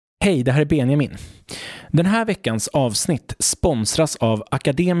Hej, det här är Benjamin. Den här veckans avsnitt sponsras av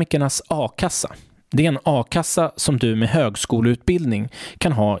Akademikernas A-kassa. Det är en A-kassa som du med högskoleutbildning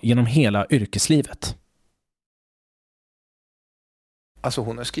kan ha genom hela yrkeslivet. Alltså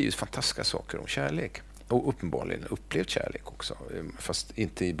hon har skrivit fantastiska saker om kärlek. Och uppenbarligen upplevt kärlek också. Fast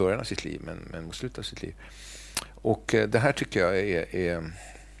inte i början av sitt liv, men mot slutet av sitt liv. Och det här tycker jag är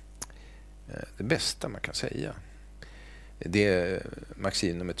det bästa man kan säga. Det är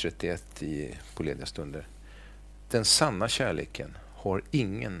maxim nummer 31 på lediga stunder. Den sanna kärleken har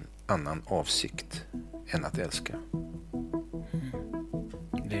ingen annan avsikt än att älska.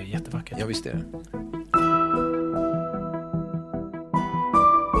 Det är jättevackert. Ja, visst är det.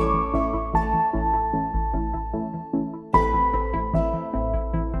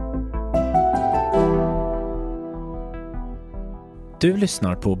 Du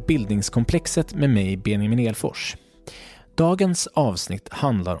lyssnar på Bildningskomplexet med mig, Benjamin Elfors. Dagens avsnitt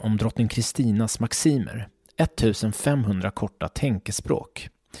handlar om drottning Kristinas maximer, 1500 korta tänkespråk.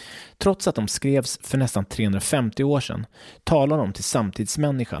 Trots att de skrevs för nästan 350 år sedan talar de till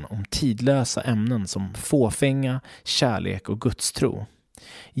samtidsmänniskan om tidlösa ämnen som fåfänga, kärlek och gudstro.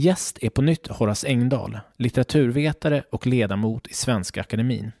 Gäst är på nytt Horace Engdahl, litteraturvetare och ledamot i Svenska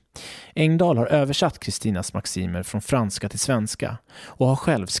akademin. Engdahl har översatt Kristinas maximer från franska till svenska och har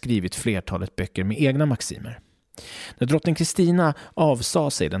själv skrivit flertalet böcker med egna maximer. När drottning Kristina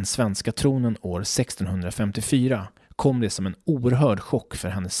avsade sig den svenska tronen år 1654 kom det som en oerhörd chock för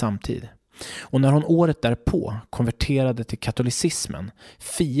hennes samtid. Och när hon året därpå konverterade till katolicismen,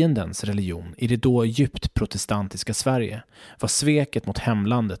 fiendens religion i det då djupt protestantiska Sverige, var sveket mot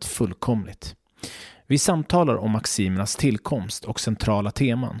hemlandet fullkomligt. Vi samtalar om maximernas tillkomst och centrala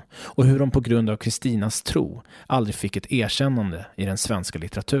teman och hur de på grund av Kristinas tro aldrig fick ett erkännande i den svenska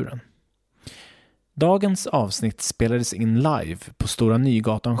litteraturen. Dagens avsnitt spelades in live på Stora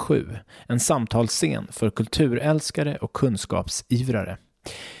Nygatan 7, en samtalsscen för kulturälskare och kunskapsivrare.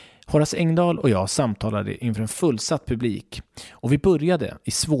 Horace Engdahl och jag samtalade inför en fullsatt publik och vi började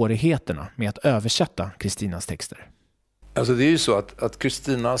i svårigheterna med att översätta Kristinas texter. Alltså det är ju så att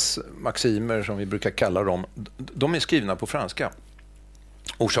Kristinas maximer, som vi brukar kalla dem, de är skrivna på franska.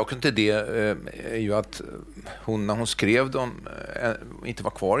 Orsaken till det är ju att hon, när hon skrev dem, inte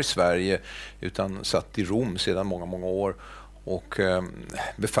var kvar i Sverige utan satt i Rom sedan många, många år och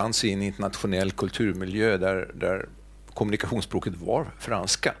befann sig i en internationell kulturmiljö där kommunikationsspråket var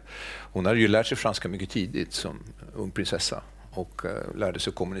franska. Hon hade ju lärt sig franska mycket tidigt som ung prinsessa och lärde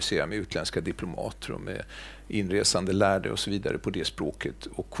sig att kommunicera med utländska diplomater och med inresande lärde och så vidare på det språket.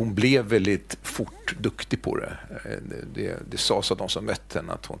 Och hon blev väldigt fort duktig på det. Det sades av de som mötte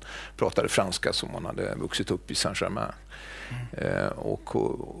henne att hon pratade franska som hon hade vuxit upp i Saint-Germain. Och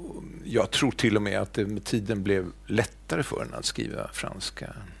jag tror till och med att det med tiden blev lättare för henne att skriva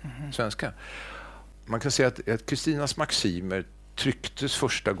franska än svenska. Man kan säga att Kristinas maximer trycktes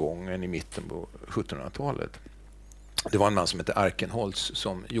första gången i mitten på 1700-talet. Det var en man som hette Arkenholz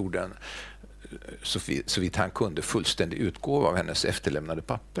som gjorde en, så vitt han kunde, fullständig utgåva av hennes efterlämnade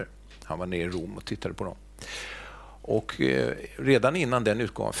papper. Han var nere i Rom och tittade på dem. Och redan innan den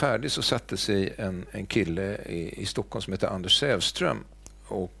utgåvan var färdig så satte sig en kille i Stockholm som heter Anders Sävström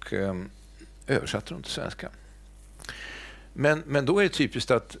och översatte dem till svenska. Men då är det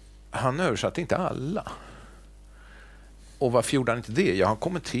typiskt att han översatte inte alla. Och varför gjorde han inte det? Jag har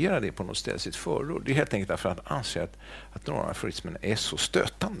kommenterat det på något ställe i sitt förord. Det är helt enkelt därför att han anser att några av aforismerna är så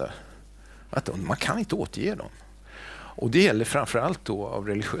stötande. Att man kan inte återge dem. Och det gäller framförallt då av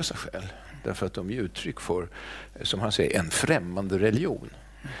religiösa skäl. Därför att de ger uttryck för, som han säger, en främmande religion.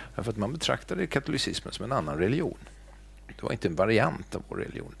 Därför att man betraktade katolicismen som en annan religion. Det var inte en variant av vår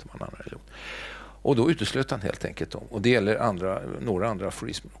religion, det var en annan religion. Och då uteslöt han helt enkelt dem. Och det gäller några andra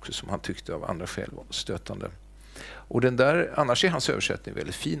aforismer också som han tyckte av andra skäl var stötande. Och den där, annars är hans översättning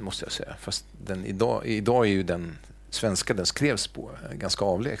väldigt fin måste jag säga. Fast den idag är ju den svenska den skrevs på ganska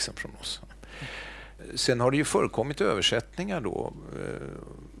avlägsen från oss. Sen har det ju förekommit översättningar då.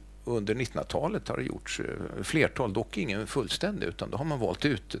 Under 1900-talet har det gjorts flertal, dock ingen fullständig, utan då har man valt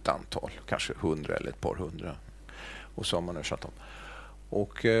ut ett antal, kanske 100 eller ett par hundra. Och så har man översatt dem.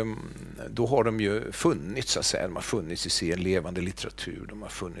 Och då har de ju funnits, så att säga. De har funnits i levande litteratur, de har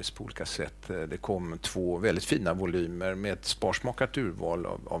funnits på olika sätt. Det kom 2 väldigt fina volymer med ett sparsmakat urval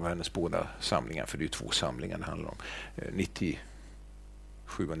av hennes båda samlingar, för det är ju 2 samlingar det handlar om,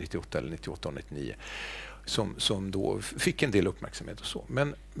 97 och 98 eller 98 och 99, som då fick en del uppmärksamhet och så.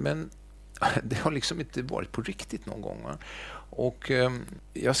 Men det har liksom inte varit på riktigt någon gång. Va? Och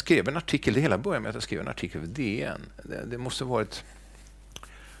jag skrev en artikel, det hela började med att jag skrev en artikel för DN. Det måste ha varit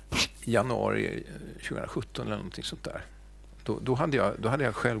januari 2017 eller någonting sånt där. Då hade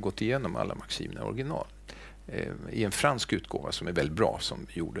jag själv gått igenom alla maximerna original i en fransk utgåva som är väldigt bra, som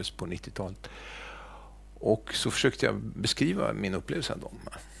gjordes på 90-talet. Och så försökte jag beskriva min upplevelse av dem.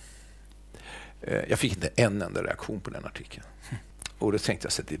 Jag fick inte en enda reaktion på den artikeln. Och då tänkte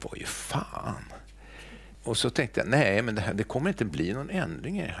jag att det var ju fan. Och så tänkte jag, nej, men det kommer inte bli någon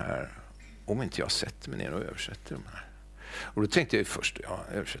ändring i det här om inte jag sätter mig ner och översätter de här. Och då tänkte jag först, jag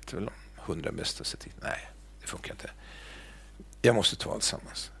översätter väl de 100 bästa. Så tänkte, nej, det funkar inte. Jag måste ta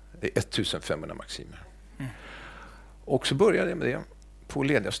allsammans. Det är 1500 maximer. Och så började jag med det på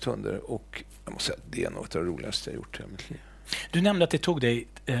lediga stunder, och jag måste säga att det är något av det roligaste jag gjort i mitt liv. Du nämnde att det tog dig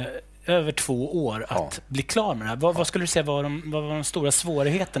över 2 år att bli klar med det här. Vad skulle du säga var de stora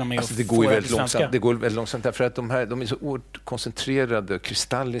svårigheterna med att det går ju väldigt långsamt. Det går väldigt långsamt därför att de är så oerhört koncentrerade,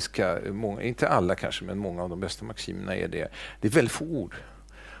 kristalliska. Många, inte alla kanske, men många av de bästa maximerna är det. Det är väldigt få ord.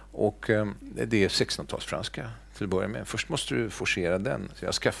 Och det är 1600-talsfranska till att börja med. Först måste du forcera den. Så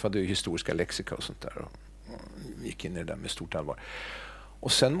jag skaffade historiska lexika och sånt där och gick in i det där med stort allvar.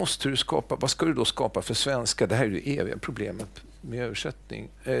 Och sen måste du skapa, vad ska du då skapa för svenska? Det här är det eviga problemet med översättning.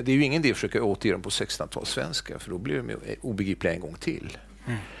 Det är ju ingen idé att försöka återge dem på 1600-talssvenska, för då blir de obegripliga en gång till.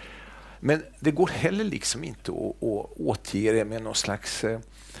 Men det går heller liksom inte att återge det med någon slags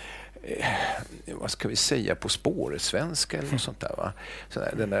vad ska vi säga, på spåret svenska eller något sånt där, va?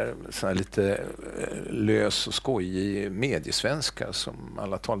 Den där lite lös och skojig mediesvenska som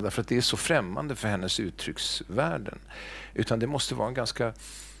alla talar, därför att det är så främmande för hennes uttrycksvärden. Utan det måste vara en ganska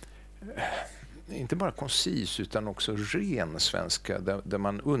inte bara koncis utan också ren svenska där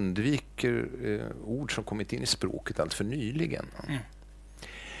man undviker ord som kommit in i språket allt för nyligen.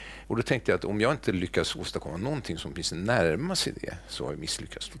 Och då tänkte jag att om jag inte lyckas åstadkomma någonting som finns närma sig det, så har jag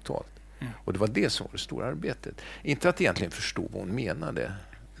misslyckats totalt. Och det var det som var det stora arbetet. Inte att egentligen förstå vad hon menade.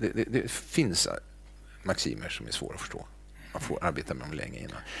 Det finns maximer som är svåra att förstå. Man får arbeta med dem länge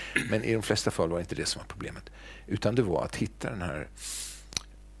innan. Men i de flesta fall var det inte det som var problemet. Utan det var att hitta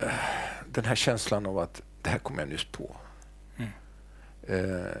den här känslan av att det här kommer jag nyss på.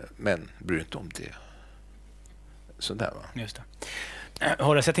 Men bryr inte om det. Så där, va? Just det.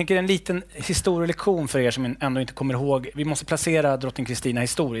 Horace, jag tänker en liten historielektion för er som ändå inte kommer ihåg. Vi måste placera drottning Kristina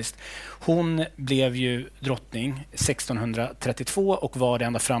historiskt. Hon blev ju drottning 1632 och var det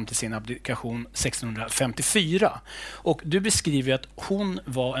ända fram till sin abdikation 1654. Och du beskriver att hon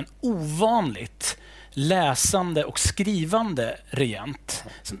var en ovanligt läsande och skrivande regent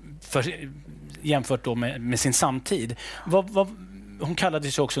jämfört då med sin samtid. Hon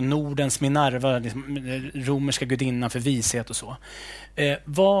kallades ju också Nordens Minerva, liksom, romerska gudinnan för vishet och så.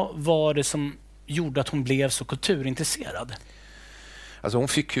 Vad var det som gjorde att hon blev så kulturintresserad? Alltså hon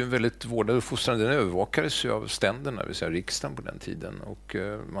fick ju en väldigt vårdad uppfostran. Den övervakades ju av ständerna, det vill säga riksdagen på den tiden. Och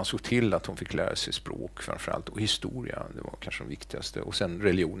man såg till att hon fick lära sig språk framförallt, och historia, det var kanske de viktigaste. Och sen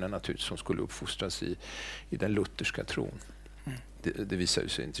religionen naturligtvis, som skulle uppfostras i den lutherska tron. Det visade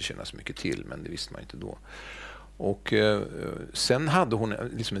sig inte känna så mycket till, men det visste man inte då. Och sen hade hon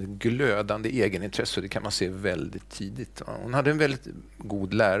liksom ett glödande egenintresse, och det kan man se väldigt tidigt. Hon hade en väldigt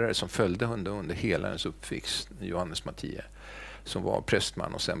god lärare som följde under hela hennes uppväxt, Johannes Mattie, som var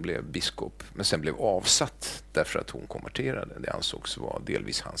prästman och sen blev biskop, men sen blev avsatt därför att hon konverterade. Det ansågs vara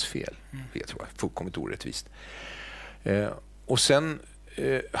delvis hans fel. Jag tror fullkomligt orättvist. Och sen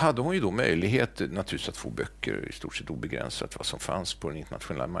hade hon ju då möjlighet naturligtvis att få böcker i stort sett obegränsat vad som fanns på den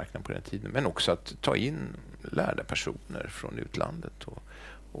internationella marknaden på den tiden, men också att ta in lärda personer från utlandet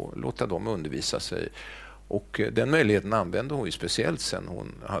och låta dem undervisa sig. Och den möjligheten använde hon ju speciellt sen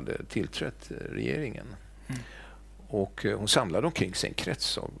hon hade tillträtt regeringen. Och hon samlade omkring sig en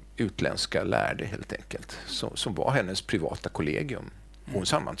krets av utländska lärde helt enkelt, som var hennes privata kollegium. Hon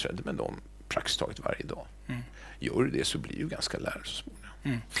sammanträdde med dem praktiskt taget varje dag. Gör det så blir ju ganska lärd så småningom.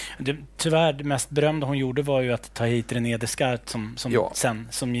 Tyvärr, det mest berömda hon gjorde var ju att ta hit René Descartes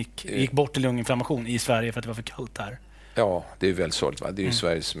som gick bort till lunginflammation i Sverige för att det var för kallt här. Ja, det är väl sorgligt, va? Det är ju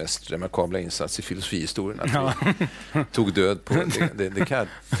Sveriges mest remarkabla insats i filosofihistorien att vi tog död på Descartes.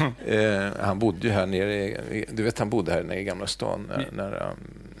 Han bodde ju här nere, han bodde här nere i Gamla stan nära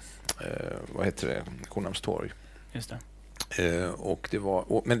vad heter det? Kornhamnstorg. Just det.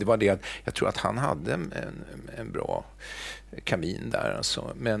 Men det var det att jag tror att han hade en bra kamin där,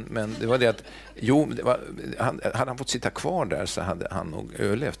 alltså. Men det var det att hade han fått sitta kvar där så hade han nog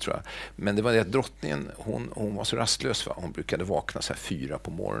överlevt, tror jag. Men det var det att drottningen, hon var så rastlös, va? Hon brukade vakna så här 4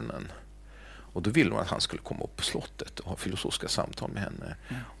 på morgonen. Och då ville hon att han skulle komma upp på slottet och ha filosofiska samtal med henne.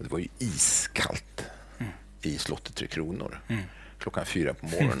 Och det var ju iskallt i slottet 3 Kronor. Klockan 4 på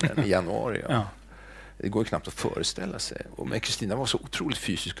morgonen i januari. Ja. Det går ju knappt att föreställa sig. Men Kristina var så otroligt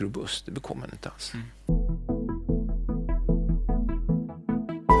fysiskt robust. Det bekom henne inte alls.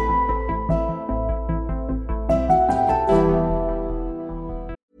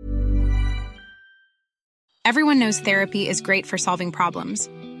 Everyone knows therapy is great for solving problems,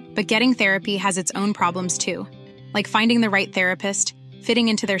 but getting therapy has its own problems too, like finding the right therapist, fitting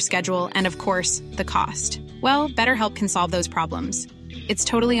into their schedule, and of course, the cost. Well, BetterHelp can solve those problems. It's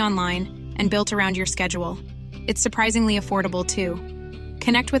totally online and built around your schedule. It's surprisingly affordable too.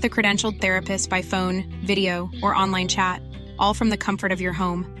 Connect with a credentialed therapist by phone, video, or online chat, all from the comfort of your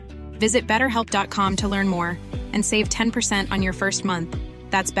home. Visit BetterHelp.com to learn more and save 10% on your first month.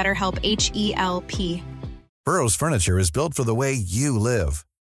 That's BetterHelp, H-E-L-P. Burrow's furniture is built for the way you live.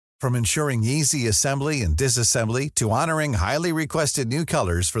 From ensuring easy assembly and disassembly to honoring highly requested new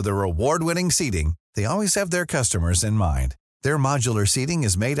colors for their award-winning seating, they always have their customers in mind. Their modular seating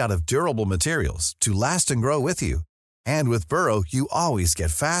is made out of durable materials to last and grow with you. And with Burrow, you always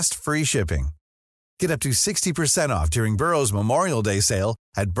get fast, free shipping. Get up to 60% off during Burrow's Memorial Day sale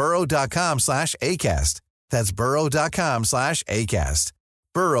at burrow.com/ACAST. That's burrow.com/ACAST.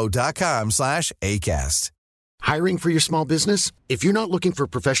 burrow.com/ACAST. Hiring for your small business? If you're not looking for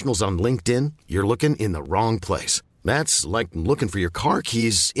professionals on LinkedIn, you're looking in the wrong place. That's like looking for your car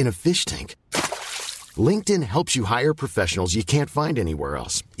keys in a fish tank. LinkedIn helps you hire professionals you can't find anywhere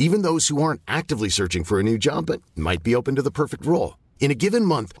else, even those who aren't actively searching for a new job but might be open to the perfect role. In a given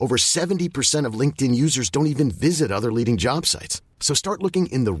month, over 70% of LinkedIn users don't even visit other leading job sites. So start looking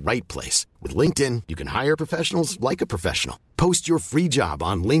in the right place. With LinkedIn, you can hire professionals like a professional. Post your free job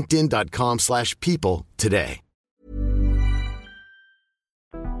on linkedin.com/people today.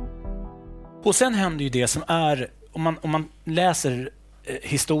 Och sen händer ju det som är, om man läser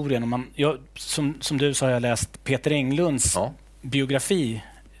historien, som du sa, har jag läst Peter Englunds biografi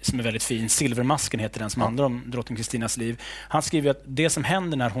som är väldigt fin. Silvermasken heter den, som handlar om drottning Kristinas liv. Han skriver att det som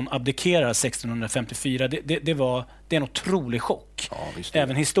händer när hon abdikerar 1654, det är en otrolig chock. Ja,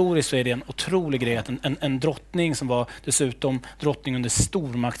 även historiskt så är det en otrolig grej att en drottning som var dessutom drottning under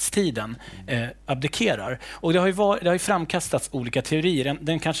stormaktstiden abdikerar. Och det har ju framkastats olika teorier.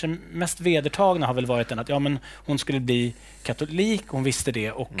 Den kanske mest vedertagna har väl varit den att hon skulle bli katolik, hon visste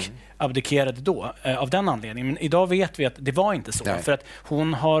det och abdikerade då av den anledningen. Men idag vet vi att det var inte så. Nej. För att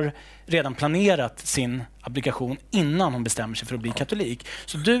hon har redan planerat sin abdikation innan hon bestämmer sig för att bli katolik.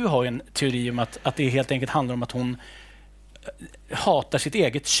 Så du har ju en teori om att det helt enkelt handlar om att hon hatar sitt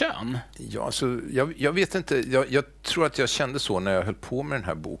eget kön. Ja, alltså, jag vet inte. Jag tror att jag kände så när jag höll på med den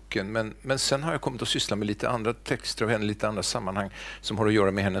här boken. Men sen har jag kommit att syssla med lite andra texter och henne, lite andra sammanhang som har att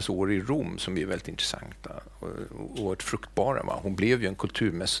göra med hennes år i Rom, som är väldigt intressanta och fruktbara. Va? Hon blev ju en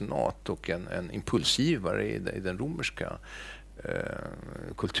kulturmecenat och en impulsgivare i den romerska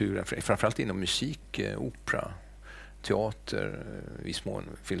kulturen, framförallt inom musik, opera, teater, viss mån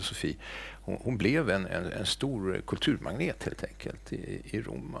filosofi. Hon blev en stor kulturmagnet helt enkelt i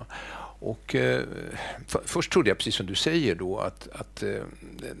Rom. Och först trodde jag, precis som du säger då, att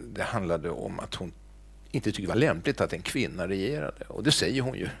det handlade om att hon inte tyckte det var lämpligt att en kvinna regerade. Och det säger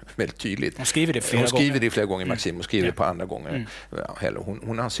hon ju väldigt tydligt. Hon skriver det flera gånger i Maxim och skriver det på andra gånger.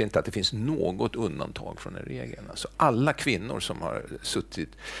 Hon anser inte att det finns något undantag från den regeln. Alltså alla kvinnor som har suttit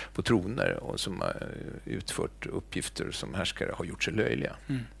på troner och som har utfört uppgifter som härskare har gjort sig löjliga.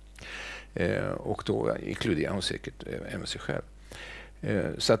 Och då inkluderar hon säkert även sig själv.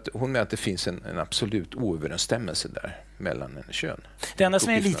 Så att hon menar att det finns en absolut oöverensstämmelse där mellan en kön. Det enda som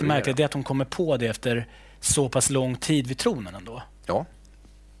är lite märkligt är att hon kommer på det efter så pass lång tid vid tronen ändå. Ja,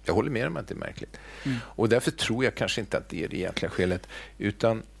 jag håller med om att det är märkligt. Och därför tror jag kanske inte att det är det egentliga skälet,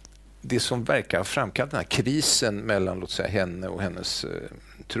 utan det som verkar ha framkallat den här krisen mellan, låt säga, henne och hennes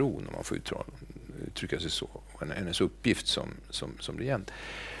tron, om man får uttrycka sig så, hennes uppgift som regent.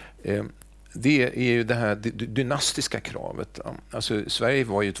 Det är ju det här dynastiska kravet. Alltså, Sverige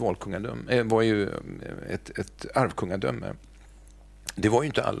var ju ett valkungadöme, var ju ett arvkungadöme. Det var ju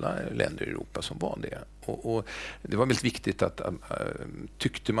inte alla länder i Europa som var det. Och det var väldigt viktigt att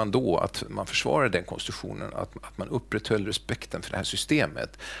tyckte man då att man försvarade den konstitutionen, att man upprätthöll respekten för det här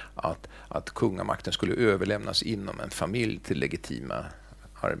systemet, att kungamakten skulle överlämnas inom en familj till legitima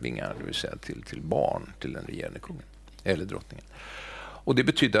arvingar, det vill säga till barn till den regerande kungen eller drottningen. Och det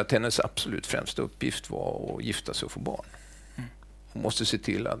betydde att hennes absolut främsta uppgift var att gifta sig och få barn. Hon måste se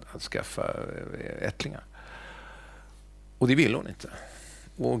till att skaffa ättlingar. Och det ville hon inte.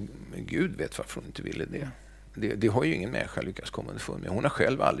 Och Gud vet varför hon inte ville det. Det har ju ingen människa lyckats komma underfund med. Hon har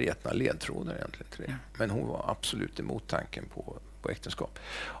själv aldrig gett några ledtrådar egentligen till det. Men hon var absolut emot tanken på äktenskap.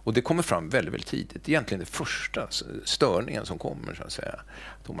 Och det kommer fram väldigt, väldigt tidigt. Egentligen det första störningen som kommer, så att säga.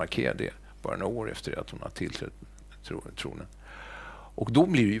 Att hon markerar det bara några år efter att hon har tillträtt tronen. Och då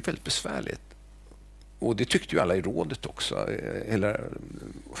blir det ju väldigt besvärligt. Och det tyckte ju alla i rådet också, hela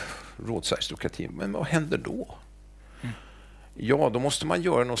rådsaristokratin. Men vad händer då? Ja, då måste man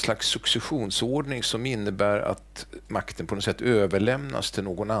göra någon slags successionsordning som innebär att makten på något sätt överlämnas till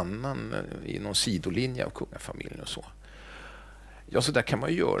någon annan i någon sidolinje av kungafamiljen och så. Ja, så där kan man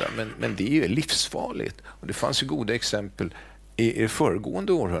ju göra, men det är ju livsfarligt. Och det fanns ju goda exempel i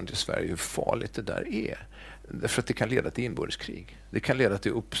föregående århundrade i Sverige hur farligt det där är. Därför att det kan leda till inbördeskrig. Det kan leda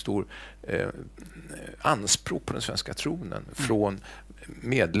till uppstår anspråk på den svenska tronen från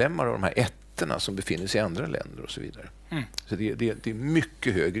medlemmar av de här ätterna som befinner sig i andra länder och så vidare. Så det är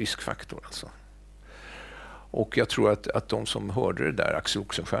mycket hög riskfaktor alltså. Och jag tror att de som hörde det där, Axel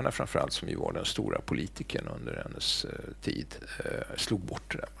Oxenstierna framförallt, som ju var den stora politikern under hennes tid, slog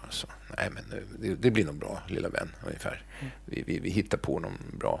bort det där. Alltså, nej, men det blir nog bra, lilla vän, ungefär. Vi hittar på någon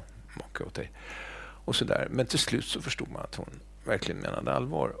bra maka åt dig. Och så där. Men till slut så förstod man att hon verkligen menade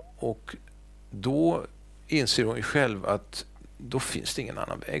allvar. Och då inser hon ju själv att då finns det ingen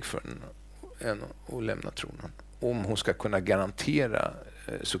annan väg för henne än att lämna tronen. Om hon ska kunna garantera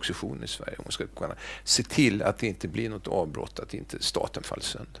succession i Sverige. Om hon ska kunna se till att det inte blir något avbrott, att inte staten faller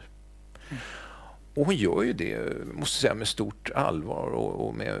sönder. Och hon gör ju det, måste säga, med stort allvar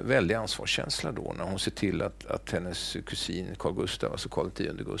och med väldig ansvarskänsla då, när hon ser till att hennes kusin Carl Gustaf, alltså Carl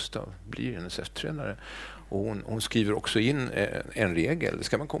X Gustav, blir hennes efterträdare. Och hon skriver också in en regel, det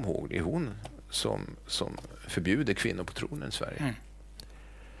ska man komma ihåg, det är hon som förbjuder kvinnor på tronen i Sverige.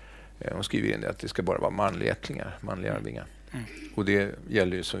 Hon skriver in att det ska bara vara manliga ättlingar, manliga arvingar. Och det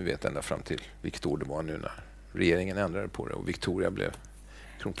gäller ju som vi vet ända fram till vilket år det var nu när regeringen ändrade på det och Victoria blev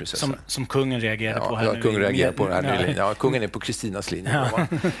kronprinsessa. Som kungen reagerade på här. Ja, kungen reagerade på det här. Ja, kungen är på Kristinas linje. Ja.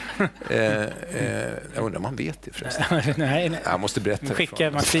 Jag undrar om man vet det förresten. Nej. Jag måste berätta.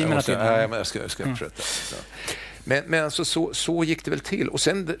 Skicka maximerna till mig. Jag ska berätta. Men alltså så gick det väl till. Och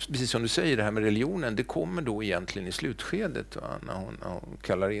sen, precis som du säger, det här med religionen, det kommer då egentligen i slutskedet, va? När hon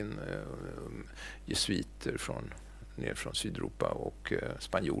kallar in jesuiter ner från Sydeuropa och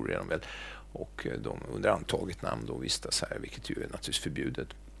spanjorer är de väl. Och de under antaget namn då vistas här, vilket ju är naturligtvis förbjudet.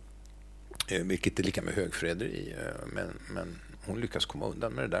 Vilket är lika med högförräderi. Men hon lyckas komma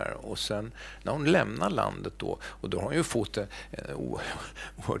undan med det där. Och sen när hon lämnar landet då, och då har hon ju fått en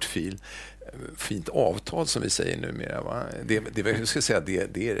oerhört fint avtal som vi säger numera. Va? Jag ska säga,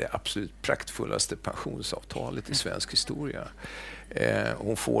 det är det absolut praktfullaste pensionsavtalet i svensk historia.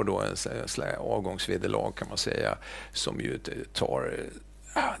 Hon får då en slags avgångsvederlag kan man säga, som ju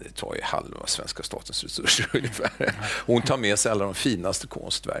tar ju halva svenska statens resurser ungefär. Hon tar med sig alla de finaste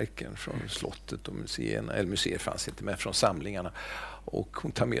konstverken från slottet och museerna, eller museer fanns inte, men från samlingarna. Och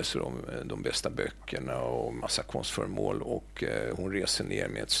hon tar med sig de bästa böckerna och massa konstföremål och hon reser ner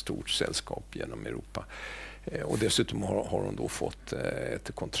med ett stort sällskap genom Europa. Och dessutom har hon då fått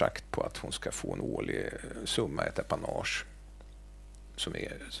ett kontrakt på att hon ska få en årlig summa, ett apanage.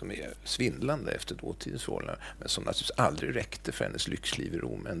 Som är svindlande efter dåtidens förhållanden, men som naturligtvis aldrig räckte för hennes lyxliv i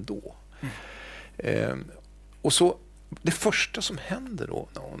Rom ändå. Och så det första som händer då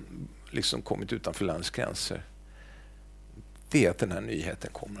när hon liksom kommit utanför landets gränser, det är att den här nyheten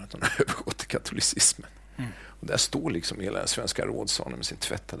kommer att hon har övergått till katolicismen. Och där står liksom hela den svenska rådsalen med sin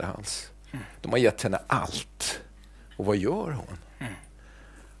tvättade hals. De har gett henne allt. Och vad gör hon?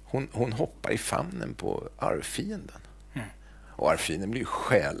 Hon hoppar i famnen på arvfienden. Och arvfienden blir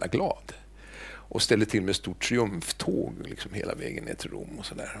själaglad och ställer till med stort triumftåg liksom hela vägen ner till Rom och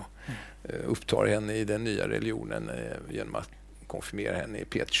sådär. Upptar henne i den nya religionen genom att konfirmera henne i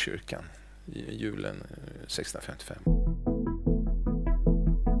Peterskyrkan i julen 1655.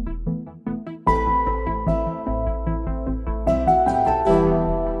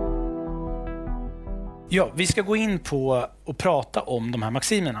 Ja, vi ska gå in på och prata om de här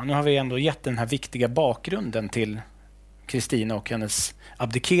maximerna. Nu har vi ändå gett den här viktiga bakgrunden till Kristina och hennes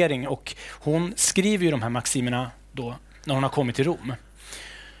abdikering, och hon skriver ju de här maximerna då när hon har kommit till Rom.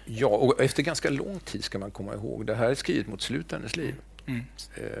 Ja, och efter ganska lång tid ska man komma ihåg. Det här är skrivet mot slutet av hennes liv.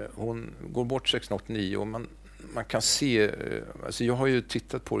 Hon går bort 1689 och man kan se, alltså jag har ju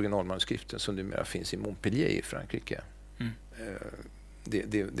tittat på originalmanuskriften som numera finns i Montpellier i Frankrike.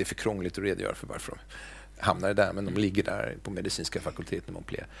 Det är för krångligt att redogöra för varför de hamnar där, men de ligger där på medicinska fakulteten i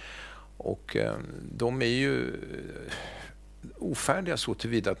Montpellier. Och de är ju ofärdiga så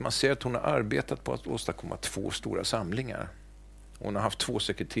tillvida att man ser att hon har arbetat på att åstadkomma 2 stora samlingar. Hon har haft 2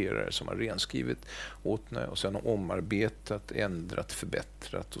 sekreterare som har renskrivit åt henne och sen har omarbetat, ändrat,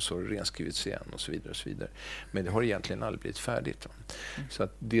 förbättrat och så har det renskrivits igen och så vidare och så vidare. Men det har egentligen aldrig blivit färdigt. Så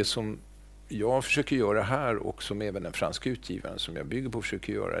att det som jag försöker göra här och som även den franska utgivaren som jag bygger på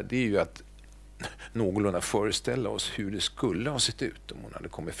försöker göra, det är ju att någorlunda föreställa oss hur det skulle ha sett ut om hon hade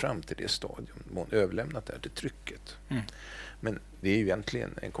kommit fram till det stadium, om hon överlämnat det här till trycket. Men det är ju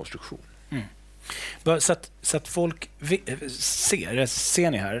egentligen en konstruktion. Så att folk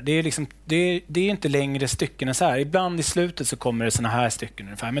ser ni här. Det är, liksom, det är inte längre stycken än så här. Ibland i slutet så kommer det såna här stycken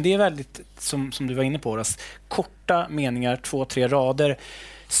ungefär. Men det är väldigt, som du var inne på, Horace, korta meningar, 2-3 rader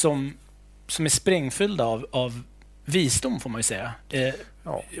som är sprängfyllda av visdom, får man ju säga.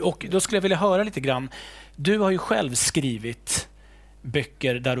 Och då skulle jag vilja höra lite grann. Du har ju själv skrivit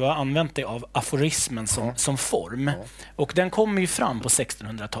böcker där du har använt dig av aforismen som form. Ja. Och den kommer ju fram på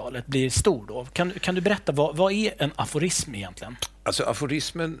 1600-talet, blir stor då. Kan du berätta, vad är en aforism egentligen? Alltså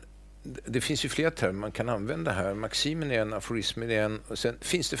aforismen, det finns ju flera termer man kan använda här. Maximen är en, aforismen är en. Och sen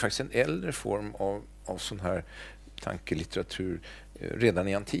finns det faktiskt en äldre form av sån här tankelitteratur redan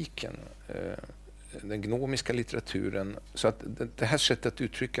i antiken. Den gnomiska litteraturen. Så att det här sättet att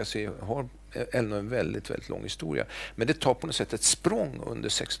uttrycka sig har ännu en väldigt, väldigt lång historia. Men det tar på något sätt ett språng under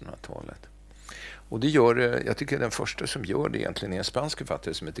 1600-talet. Och det gör, jag tycker den första som gör det egentligen är en spansk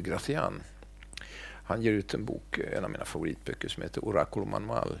författare som heter Gracián. Han ger ut en bok, en av mina favoritböcker, som heter Oráculo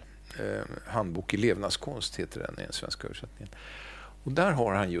Manual. Handbok i levnadskonst heter den i den svenska översättningen. Och där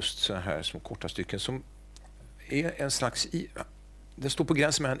har han just så här små korta stycken som är en slags... Det står på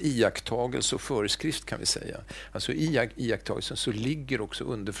gränsen mellan iakttagelse och föreskrift, kan vi säga. Alltså i iakttagelsen så ligger också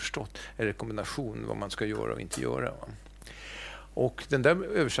underförstått en rekommendation vad man ska göra och inte göra. Va? Och den där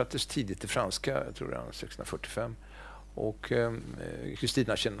översattes tidigt till franska, jag tror det var 1645. Och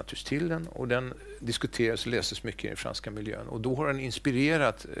Kristinas känner naturligtvis till den, och den diskuteras och läses mycket i den franska miljön. Och då har den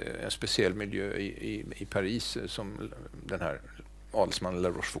inspirerat en speciell miljö i Paris som den här adelsmannen La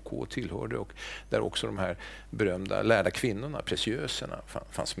Rochefoucauld tillhörde, och där också de här berömda lärda kvinnorna, preciöserna,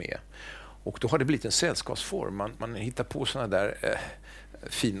 fanns med. Och då har det blivit en sällskapsform. Man hittar på såna där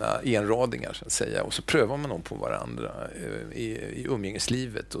fina enradingar, så att säga, och så prövar man dem på varandra i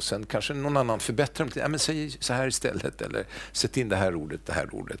umgängeslivet, och sen kanske någon annan förbättrar dem till, men säg så här istället, eller sätt in det här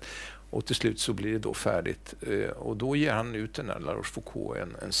ordet. Och till slut så blir det då färdigt, och då ger han ut den här La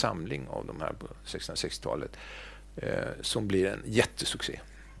Rochefoucauld en samling av de här på 1660-talet som blir en jättesuccé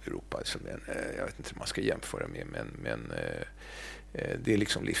i Europa. Jag vet inte hur man ska jämföra med, men det är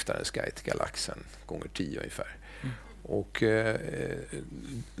liksom liftarens guide till galaxen gånger 10 ungefär. Mm. Och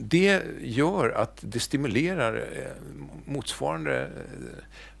det gör att det stimulerar motsvarande,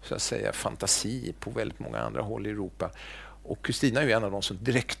 så att säga, fantasi på väldigt många andra håll i Europa. Och Kristina är ju en av de som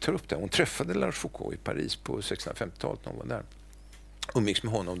direkt tar upp det. Hon träffade La Rochefoucauld i Paris på 1650-talet när hon var där. Umgicks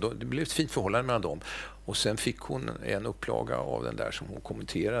med honom. Det blev ett fint förhållande mellan dem. Och sen fick hon en upplaga av den där som hon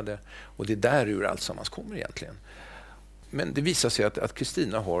kommenterade. Och det är där ur allt sammans kommer egentligen. Men det visar sig att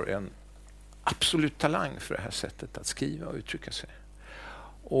Kristina har en absolut talang för det här sättet att skriva och uttrycka sig.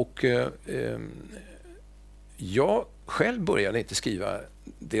 Och jag själv började inte skriva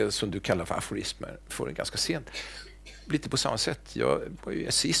det som du kallar för aforismer förrän ganska sent. Lite på samma sätt. Jag var ju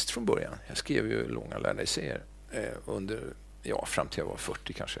essayist från början. Jag skrev ju långa lärda essäer fram till jag var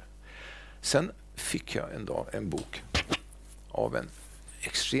 40 kanske. Sen fick jag en dag en bok av en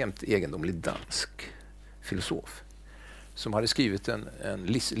extremt egendomlig dansk filosof som hade skrivit en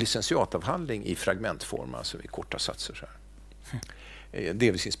licentiatavhandling i fragmentform, alltså i korta satser. Så här.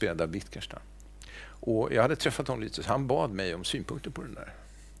 Delvis inspirerad av Wittgenstein. Och jag hade träffat honom lite, så han bad mig om synpunkter på den där.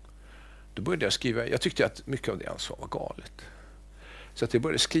 Då började jag skriva, jag tyckte att mycket av det han sa var galet. Så att jag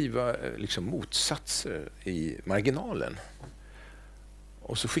började skriva liksom motsatser i marginalen.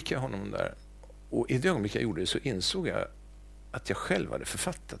 Och så skickade jag honom där. Och i det ögonblick jag gjorde det så insåg jag att jag själv hade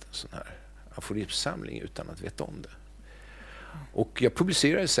författat en sån här aforismsamling utan att veta om det. Och jag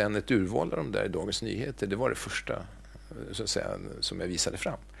publicerade sen ett urval av dem där i Dagens Nyheter. Det var det första, så att säga, som jag visade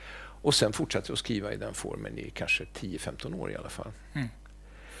fram. Och sen fortsatte jag att skriva i den formen i kanske 10-15 år i alla fall. Mm.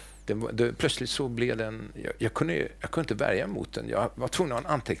 Plötsligt så blev den... Jag kunde inte värja mot den. Jag var tvungen att ha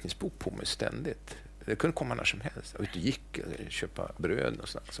en anteckningsbok på mig ständigt. Det kunde komma när som helst. Jag gick och köpa bröd och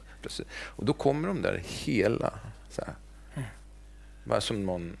sånt. Och då kommer de där hela... Så här, bara som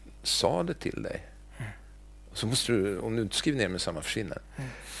någon sa det till dig. Så måste du, om du inte skriver ner med samma försvinner.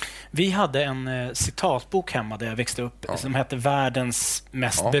 Vi hade en citatbok hemma där jag växte upp som hette Världens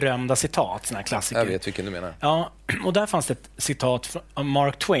mest berömda citat, såna här klassiker. Jag vet vilken du menar. Ja, och där fanns det ett citat av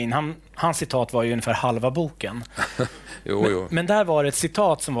Mark Twain. Hans citat var ju ungefär halva boken. Men där var det ett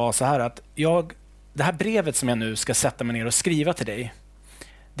citat som var så här att det här brevet som jag nu ska sätta mig ner och skriva till dig,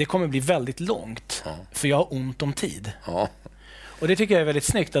 det kommer bli väldigt långt för jag har ont om tid. Och det tycker jag är väldigt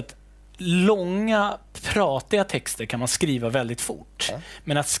snyggt, att långa, pratiga texter kan man skriva väldigt fort.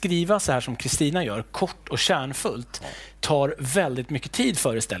 Men att skriva så här som Kristina gör, kort och kärnfullt, tar väldigt mycket tid,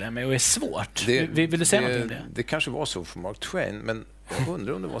 föreställer jag mig, och är svårt. Vill du säga någonting om det? Det kanske var så för Mark Twain, men jag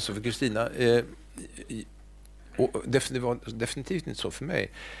undrar om det var så för Kristina. Och det var definitivt inte så för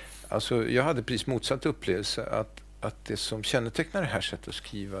mig. Alltså, jag hade precis motsatt upplevelse att det som kännetecknar det här sättet att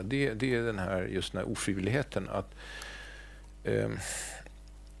skriva, det är just den här ofrivilligheten. Att,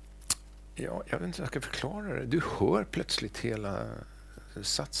 jag vet inte hur jag ska förklara det. Du hör plötsligt hela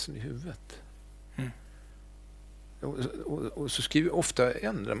satsen i huvudet. Mm. Och så skriver ofta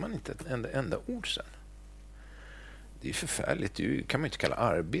ändrar man inte ett enda ord sen. Det är förfärligt. Det kan man inte kalla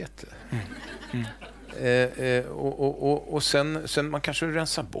arbete. Och sen man kanske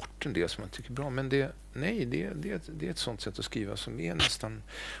rensar bort en del som man tycker är bra, men det är ett sånt sätt att skriva som är nästan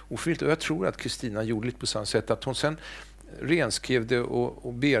ofrivilligt. Och jag tror att Kristina gjorde lite på samma sätt, att hon sen renskrev det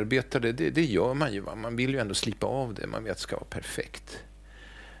och bearbetade det gör man ju. Man vill ju ändå slipa av det, man vet att det ska vara perfekt.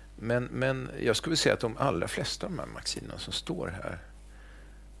 Men jag skulle säga att de allra flesta av de här maximerna som står här,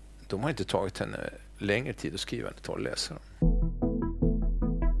 de har inte tagit henne längre tid att skriva än det tar att läsa dem.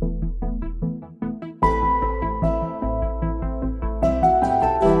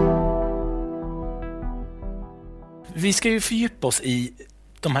 Vi ska ju fördjupa oss i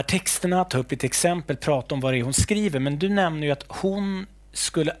de här texterna, ta upp lite exempel, prata om vad det är hon skriver. Men du nämner ju att hon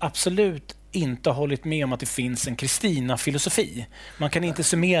skulle absolut inte ha hållit med om att det finns en Kristina-filosofi. Man kan inte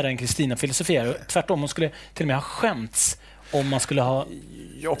summera en Kristina-filosofi. Tvärtom, hon skulle till och med ha skämts om man skulle ha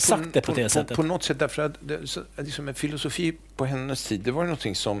sagt det på det sättet. På något sätt, därför att det som en filosofi på hennes tid, det var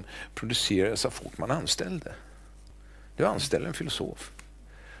någonting som producerades av folk man anställde. Du anställer en filosof.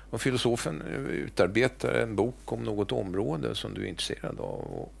 Och filosofen utarbetar en bok om något område som du är intresserad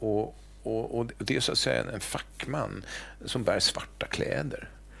av. Och det är så att säga en fackman som bär svarta kläder.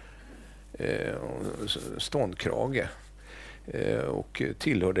 Ståndkrage. Och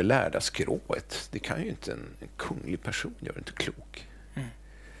tillhör det lärda skrået. Det kan ju inte en kunglig person göra, inte klok.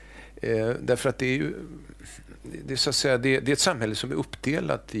 Därför att det är ju det är, så att säga, det är ett samhälle som är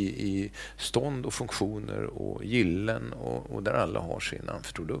uppdelat i stånd och funktioner och gillen och där alla har sin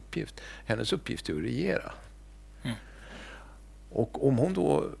anförtrodda uppgift. Hennes uppgift är att regera. Och om hon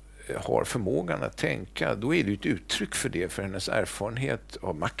då har förmågan att tänka, då är det ett uttryck för det, för hennes erfarenhet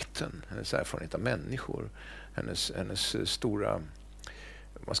av makten, hennes erfarenhet av människor, hennes stora,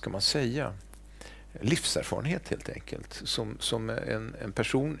 vad ska man säga, livserfarenhet helt enkelt, som en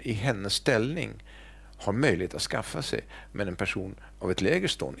person i hennes ställning har möjlighet att skaffa sig, men en person av ett lägre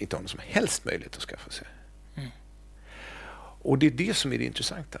stånd inte har någon som helst möjlighet att skaffa sig. Och det är det som är det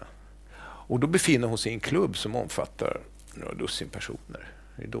intressanta. Och då befinner hon sig i en klubb som omfattar några dussin personer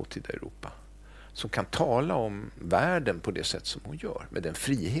i dåtida Europa, som kan tala om världen på det sätt som hon gör, med den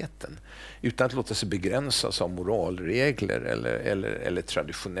friheten, utan att låta sig begränsas av moralregler eller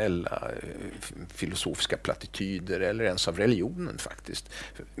traditionella filosofiska plattityder, eller ens av religionen faktiskt.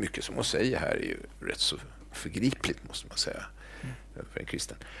 För mycket som hon säger här är ju rätt så förgripligt, måste man säga, för en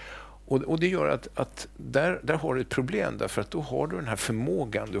kristen. Och det gör att där har du ett problem, därför att då har du den här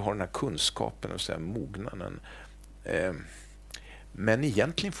förmågan, du har den här kunskapen och så här mognaden. Men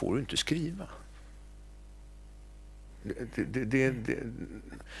egentligen får du inte skriva. Det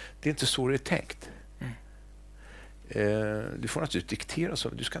är inte så det är tänkt. Du får naturligtvis diktera så,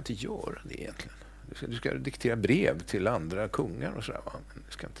 du ska inte göra det egentligen. Du ska diktera brev till andra kungar och sådär.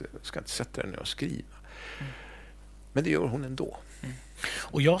 Du ska inte sätta dig ner och skriva. Men det gör hon ändå.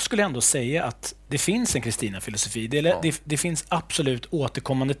 Och jag skulle ändå säga att det finns en Kristina-filosofi. Det finns absolut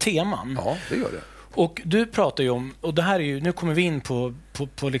återkommande teman. Ja, det gör det. Och du pratar ju om, och det här är ju, nu kommer vi in på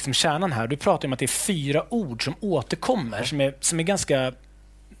liksom kärnan här. Du pratar om att det är 4 ord som återkommer, som är ganska...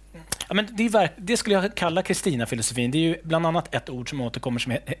 Ja, men det skulle jag kalla Kristina-filosofin. Det är ju bland annat ett ord som återkommer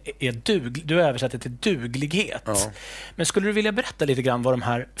som är du översätter till duglighet. Ja. Men skulle du vilja berätta lite grann vad de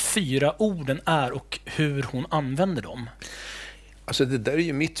här 4 orden är och hur hon använder dem? Alltså det där är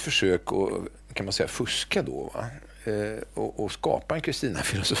ju mitt försök att, kan man säga, fuska då, va? Och skapa en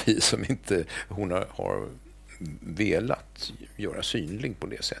Kristina-filosofi som inte hon har velat göra synlig på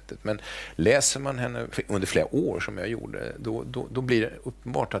det sättet. Men läser man henne under flera år som jag gjorde, då blir det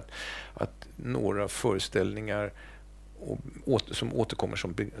uppenbart att några föreställningar som återkommer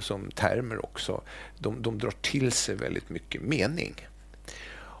som termer också, de drar till sig väldigt mycket mening.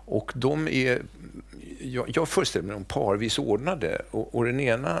 Och de är, jag föreställer mig dem parvis ordnade, och den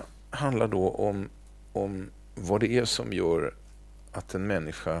ena handlar då om vad det är som gör att en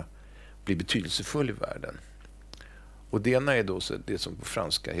människa blir betydelsefull i världen. Och det ena är då det som på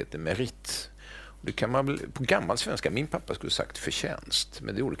franska heter merit. Och det kan man väl, på gammal svenska, min pappa skulle sagt förtjänst,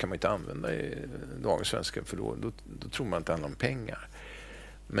 men det ordet kan man inte använda i dagens svenska, för då tror man att det handlar om pengar.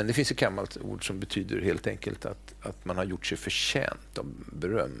 Men det finns ett gammalt ord som betyder helt enkelt att man har gjort sig förtjänt av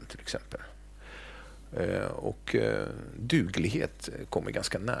beröm, till exempel. Och duglighet kommer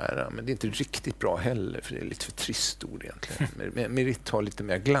ganska nära, men det är inte riktigt bra heller, för det är lite för trist ord egentligen. Merit har lite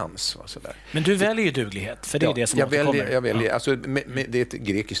mer glans. Och sådär. Men du väljer ju duglighet, för det är det som återkommer. Jag väljer. Alltså, det är ett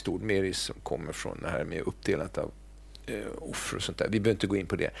grekiskt ord, meris, som kommer från det här med uppdelat av offer och sånt där. Vi behöver inte gå in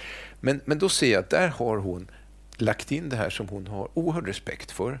på det. Men då ser jag att där har hon lagt in det här som hon har oerhörd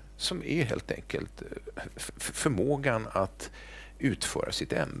respekt för, som är helt enkelt förmågan att utföra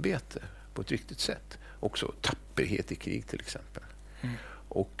sitt ämbete på ett riktigt sätt. Också tapperhet i krig till exempel.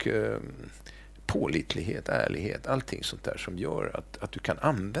 Och pålitlighet, ärlighet, allting sånt där som gör att du kan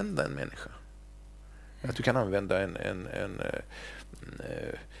använda en människa. Att du kan använda en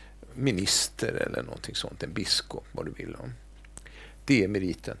minister eller någonting sånt, en biskop, vad du vill om. Det är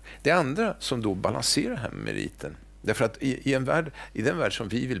meriten. Det andra som då balanserar här med meriten, därför att i den värld som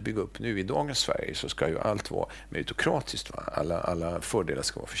vi vill bygga upp nu i dagens Sverige, så ska ju allt vara meritokratiskt. Va? Alla fördelar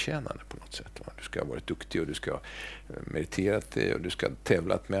ska vara förtjänande på något sätt. Va? Du ska ha varit duktig och du ska ha meriterat dig och du ska ha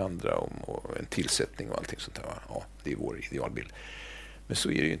tävlat med andra om en tillsättning och allting sånt där. Va? Ja, det är vår idealbild. Men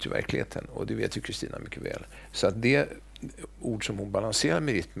så är det ju inte i verkligheten, och det vet ju Kristina mycket väl. Så att det ord som hon balanserar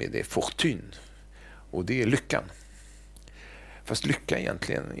merit med, det är fortune, och det är lyckan. Fast lycka är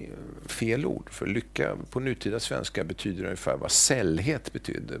egentligen fel ord, för lycka på nutida svenska betyder ungefär vad sällhet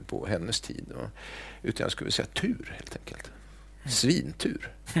betydde på hennes tid. Utan jag skulle säga tur, helt enkelt.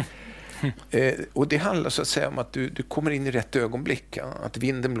 Svintur. Och det handlar så att säga om att du kommer in i rätt ögonblick, att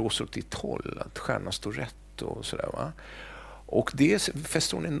vinden blåser åt ditt håll, att stjärnan står rätt och sådär, va? Och det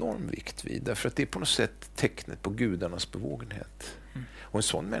fäster hon enorm vikt vid, därför att det är på något sätt tecknet på gudarnas bevågenhet. Och en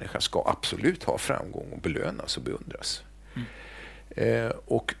sån människa ska absolut ha framgång och belönas och beundras.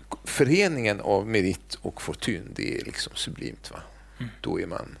 Och föreningen av merit och fortun, det är liksom sublimt. Va? Då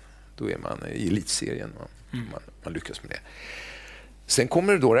är man i elitserien. Man lyckas med det. Sen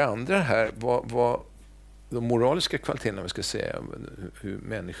kommer det då det andra här, vad de moraliska kvaliteterna, vi ska säga, hur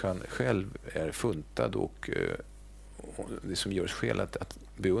människan själv är funtad och det som gör skäl att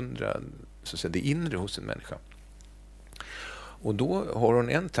beundra, så att säga, det inre hos en människa. Och då har hon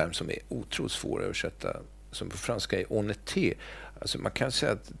en term som är otroligt svår att översätta, som på franska är honnêteté. Alltså man kan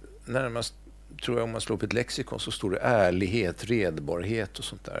säga att närmast, tror jag, om man slår upp ett lexikon så står det ärlighet, redbarhet och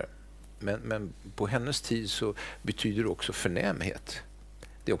sånt där. Men på hennes tid så betyder det också förnämhet.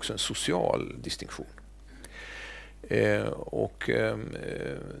 Det är också en social distinktion.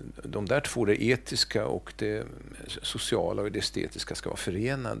 De där två, det etiska och det sociala och det estetiska, ska vara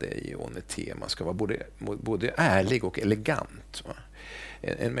förenade i honnêteté. Man ska vara både ärlig och elegant. Va?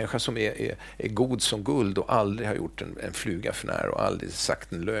 En människa som är god som guld och aldrig har gjort en fluga för när och aldrig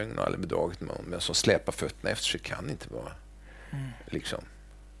sagt en lögn och aldrig bedragit någon, men som släpar fötterna efter sig, kan inte vara liksom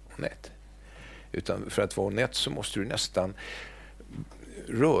honnett. Utan för att vara honnett så måste du nästan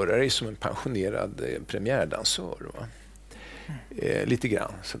röra dig som en pensionerad premiärdansör. Va? Lite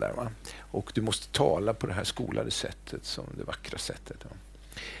grann sådär. Va? Och du måste tala på det här skolade sättet, som det vackra sättet. Va?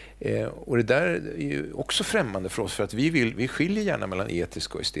 Och det där är ju också främmande för oss, för att vi skiljer gärna mellan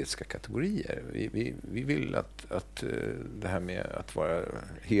etiska och estetiska kategorier. Vi vill att det här med att vara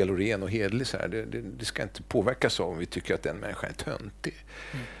hel och ren och hedlig, så här, det ska inte påverkas av om vi tycker att den människan är töntig.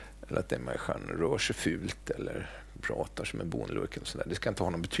 Eller att den människan rör sig fult eller pratar som en bonlurk. Det ska inte ha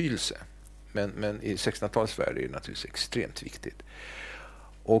någon betydelse. Men i 1600-talets värld är det naturligtvis extremt viktigt.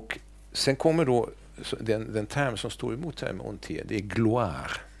 Och sen kommer då den term som står emot här med honnêteté, det är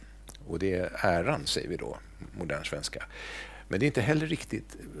gloire. Och det är äran, säger vi då, modern svenska. Men det är inte heller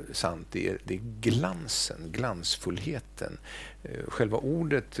riktigt sant. Det är glansen, glansfullheten. Själva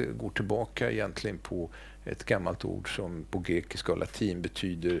ordet går tillbaka egentligen på ett gammalt ord som på grekiska och latin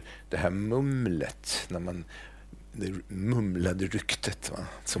betyder det här mumlet, när man det mumlade ryktet, va?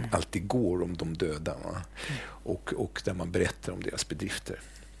 Som alltid går om de döda, va? Och där man berättar om deras bedrifter.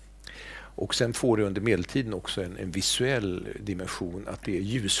 Och sen får det under medeltiden också en visuell dimension, att det är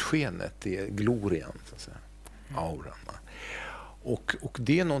ljusskenet, det är glorian, så att säga. Auran. Va? Och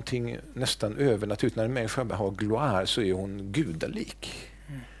det är någonting nästan övernaturligt. När en människa har gloire så är hon gudalik.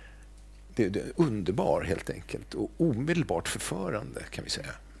 Det är underbar helt enkelt, och omedelbart förförande, kan vi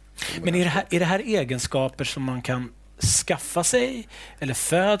säga. Men är det här egenskaper som man kan skaffa sig, eller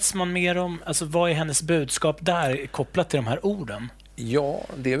föds man med dem? Alltså, vad är hennes budskap där kopplat till de här orden? Ja,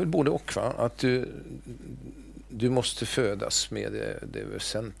 det är väl både och, va? Att du måste födas med det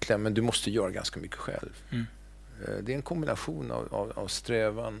väsentliga, men du måste göra ganska mycket själv. Det är en kombination av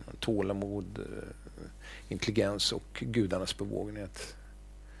strävan, tålamod, intelligens och gudarnas bevågenhet.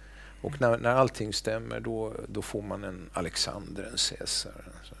 Och när allting stämmer, då får man en Alexander, en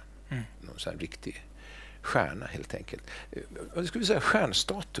Caesar, alltså. Någon sån här riktig stjärna helt enkelt. Vad skulle vi säga,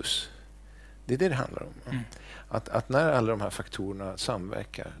 stjärnstatus. Det är det handlar om. Att när alla de här faktorerna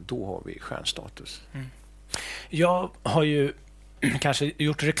samverkar, då har vi stjärnstatus. Jag har ju kanske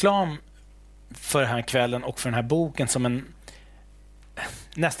gjort reklam för den här kvällen och för den här boken som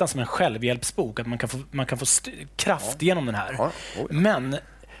nästan som en självhjälpsbok, att man kan få kraft genom den här. Ja. Men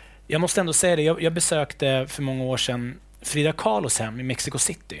jag måste ändå säga det, jag besökte för många år sedan Frida Kahlos hem i Mexico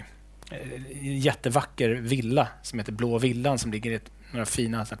City. En jättevacker villa som heter Blå villan, som ligger i några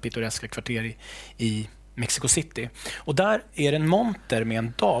fina pittoreska kvarter i Mexico City. Och där är det en monter med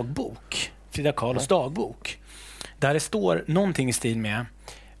en dagbok, Frida Kahlos dagbok, där det står någonting i stil med: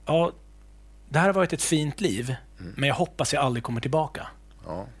 ja, det här har varit ett fint liv, men jag hoppas jag aldrig kommer tillbaka.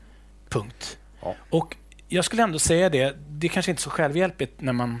 Ja. Punkt. Ja. Och jag skulle ändå säga det är kanske inte så självhjälpligt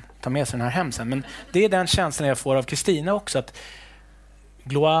när man tar med sig den här hem sen, men det är den känslan jag får av Kristina också, att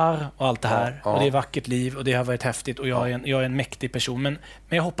gloire och allt det här, och det är vackert liv och det har varit häftigt och jag är en mäktig person, men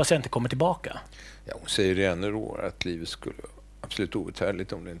jag hoppas jag inte kommer tillbaka. Ja, hon säger det ännu då, att livet skulle vara absolut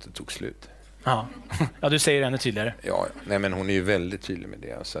outhärdligt om det inte tog slut. Ja, du säger det ännu tydligare. Ja, nej, men hon är ju väldigt tydlig med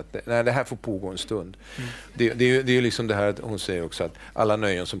det. Så att, det här får pågå en stund. Det är ju liksom det här att hon säger också att alla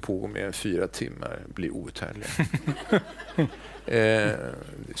nöjen som pågår mer än 4 timmar blir outhärdliga. Det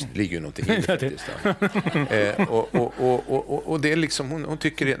ligger ju någonting i det faktiskt. Och det är liksom, hon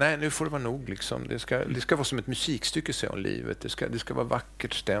tycker nej, nu får det vara nog liksom. Det ska vara som ett musikstycke, säger hon, livet. Det ska vara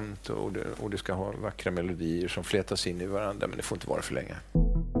vackert stämt och det ska ha vackra melodier som flätas in i varandra, men det får inte vara för länge.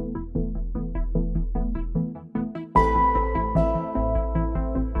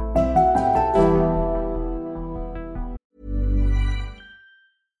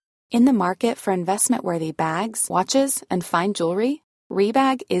 In the market for investment-worthy bags, watches, and fine jewelry,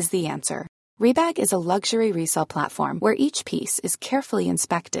 Rebag is the answer. Rebag is a luxury resale platform where each piece is carefully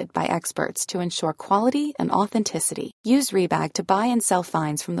inspected by experts to ensure quality and authenticity. Use Rebag to buy and sell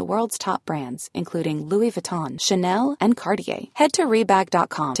finds from the world's top brands, including Louis Vuitton, Chanel, and Cartier. Head to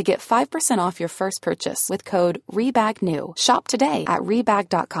Rebag.com to get 5% off your first purchase with code REBAGNEW. Shop today at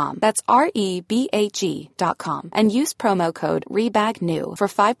Rebag.com. That's REBAG.com. And use promo code REBAGNEW for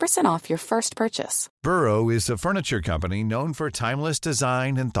 5% off your first purchase. Burrow is a furniture company known for timeless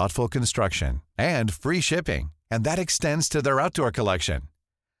design and thoughtful construction, and free shipping, and that extends to their outdoor collection.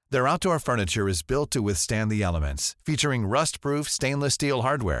 Their outdoor furniture is built to withstand the elements, featuring rust-proof stainless steel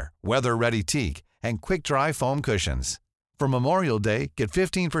hardware, weather-ready teak, and quick-dry foam cushions. For Memorial Day, get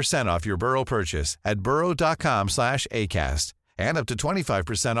 15% off your Burrow purchase at burrow.com/acast, and up to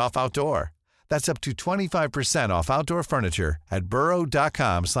 25% off outdoor. That's up to 25% off outdoor furniture at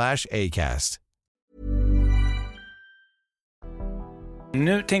burrow.com/acast.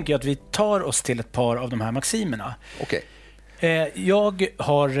 Nu tänker jag att vi tar oss till ett par av de här maximerna. Okej. Jag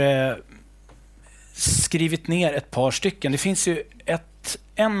har skrivit ner ett par stycken. Det finns ju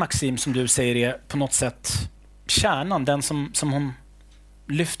en maxim som du säger är på något sätt kärnan, den som hon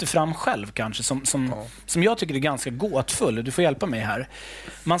lyfter fram själv kanske, som jag tycker är ganska gåtfull. Du får hjälpa mig här.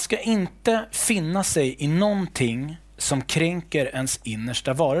 Man ska inte finna sig i någonting som kränker ens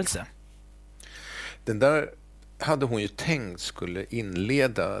innersta varelse. Den där hade hon ju tänkt skulle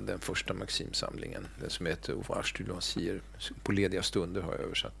inleda den första maximsamlingen, den som heter Horace du loisir. På lediga stunder har jag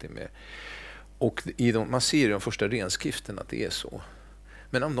översatt det med. Och man ser i de första renskriften att det är så.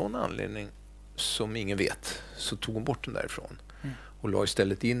 Men av någon anledning som ingen vet så tog hon bort den därifrån och la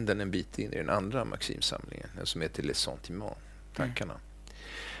istället in den en bit in i den andra maximsamlingen, den som heter Les Sentiments, tankarna.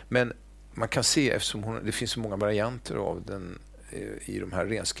 Men man kan se, eftersom det finns så många varianter av den i de här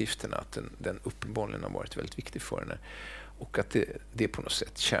renskrifterna, att den uppenbarligen har varit väldigt viktig för henne. Och att det är på något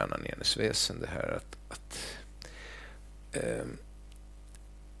sätt kärnan i hennes väsen, det här att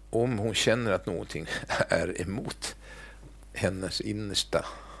om hon känner att någonting är emot hennes innersta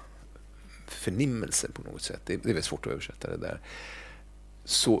förnimmelse på något sätt, det är väldigt svårt att översätta det där,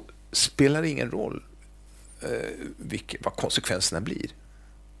 så spelar det ingen roll vad konsekvenserna blir.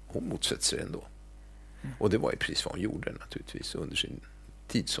 Hon motsätter sig ändå. Och det var ju precis vad hon gjorde naturligtvis under sin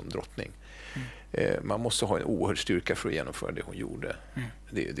tid som drottning. Man måste ha en oerhörd styrka för att genomföra det hon gjorde.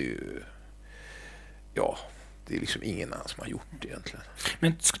 Det är ju... Ja, det är liksom ingen annan som har gjort det egentligen.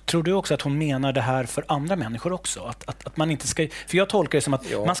 Men tror du också att hon menar det här för andra människor också? Att man inte ska... För jag tolkar det som att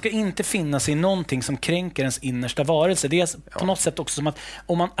man ska inte finna sig i någonting som kränker ens innersta varelse. Det är på något sätt också som att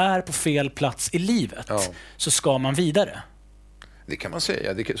om man är på fel plats i livet så ska man vidare. Det kan man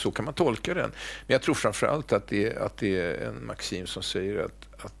säga, så kan man tolka den. Men jag tror framförallt att det är en maxim som säger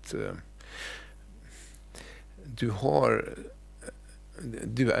att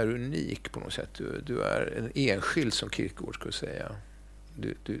du är unik på något sätt. Du är en enskild, som Kierkegaard skulle säga.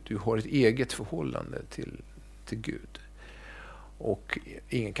 Du har ett eget förhållande till Gud. Och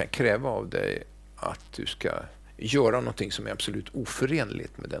ingen kan kräva av dig att du ska göra någonting som är absolut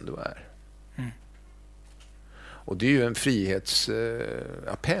oförenligt med den du är. Och det är ju en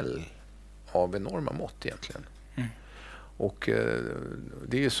frihetsappell av enorma mått egentligen. Och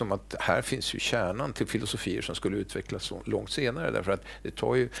det är som att här finns ju kärnan till filosofier som skulle utvecklas så långt senare, därför att det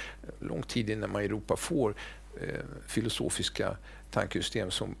tar ju lång tid innan man i Europa får filosofiska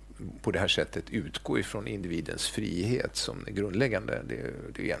tankesystem som på det här sättet utgår ifrån individens frihet som är grundläggande. Det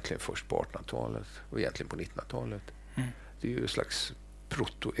är egentligen först på 1800-talet och egentligen på 1900-talet. Det är ju en slags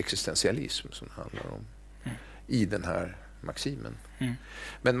proto-existentialism som det handlar om i den här maximen.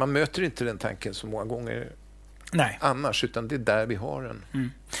 Men man möter inte den tanken så många gånger annars, utan det är där vi har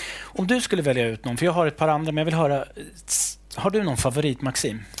den. Om du skulle välja ut någon, för jag har ett par andra, men jag vill höra, har du någon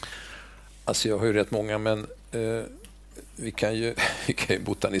favoritmaxim? Alltså jag har ju rätt många, men vi kan ju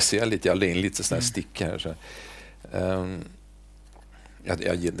botanisera lite. Jag lägger in lite sådana här stick här. Så.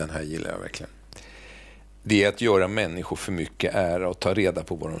 Den här gillar jag verkligen. Det är att göra människor för mycket ära och ta reda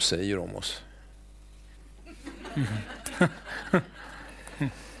på vad de säger om oss.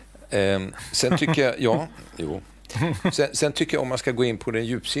 Sen tycker jag, Sen tycker jag, om man ska gå in på den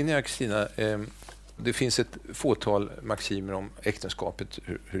djupsinniga, Kristina, det finns ett fåtal maximer om äktenskapet,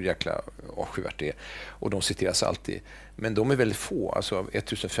 hur jäkla avskyvärt det är. Och de citeras alltid. Men de är väldigt få. Alltså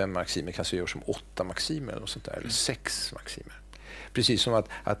 1005 maximer kanske görs som 8 maximer eller sånt där, eller 6 maximer. Precis som att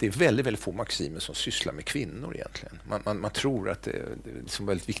det är väldigt, väldigt få maximer som sysslar med kvinnor egentligen. Man tror att det är som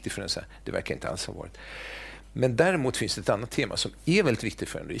väldigt viktigt för en, så här, det verkar inte alls ha varit. Men däremot finns det ett annat tema som är väldigt viktigt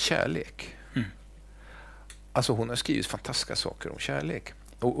för en, det är kärlek. Alltså hon har skrivit fantastiska saker om kärlek.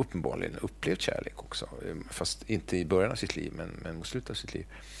 Och uppenbarligen upplevt kärlek också. Fast inte i början av sitt liv, men mot slutet av sitt liv.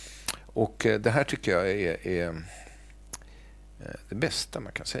 Och det här tycker jag är det bästa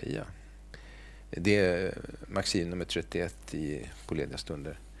man kan säga. Det är maxim nummer 31 på lediga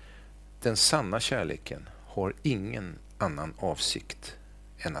stunder. Den sanna kärleken har ingen annan avsikt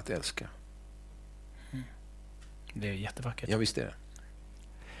än att älska. Det är jättevackert. Ja, visst är det.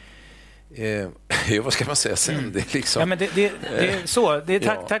 Vad ska man säga sen? Det är liksom... Ja, men det är så. Det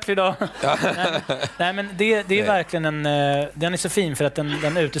är tack för idag. Nej, men det är verkligen den är så fin för att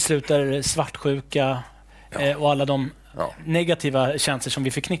den utesluter svartsjuka och alla de negativa känslor som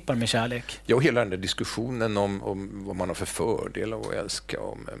vi förknippar med kärlek. Ja, och hela den där diskussionen om vad man har för fördel av att älska,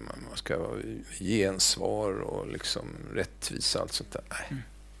 om man ska ge en svar och liksom rättvisa och allt sånt där. Nej.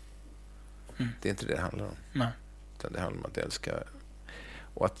 Det är inte det handlar om. Nej. Utan det handlar om att älska.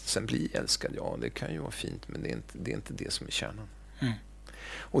 Och att sen bli älskad, ja, det kan ju vara fint, men det är inte det som är kärnan.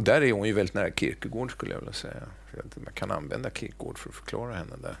 Och där är hon ju väldigt nära Kierkegaard, skulle jag vilja säga. Man kan använda Kierkegaard för att förklara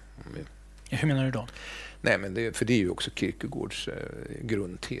henne där. Hur menar du då? Nej, men det är ju också Kierkegaards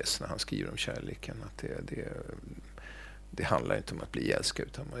grundtes när han skriver om kärleken. Att det handlar inte om att bli älskad,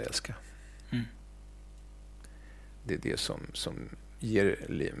 utan om att älska. Det är det som ger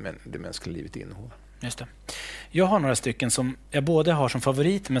det mänskliga livet innehåll. Just det. Jag har några stycken som jag både har som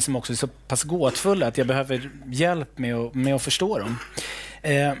favorit, men som också är så pass gåtfulla att jag behöver hjälp med att förstå dem.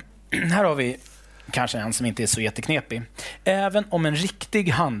 Här har vi kanske en som inte är så jätteknepig. Även om en riktig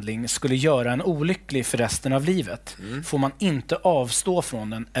handling skulle göra en olycklig för resten av livet får man inte avstå från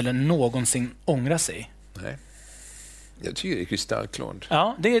den eller någonsin ångra sig. Nej. Jag tycker det är kristallklart.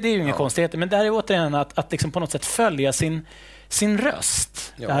 Ja, det är ju inga konstigheter. Men där är återigen att liksom på något sätt följa sin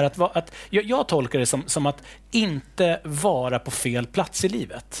röst. Ja. Det här jag tolkar det som att inte vara på fel plats i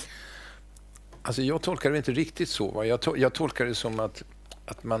livet. Alltså jag tolkar det inte riktigt så. Va? Jag tolkar det som att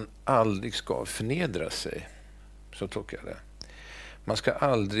man aldrig ska förnedra sig. Så tolkar jag det. Man ska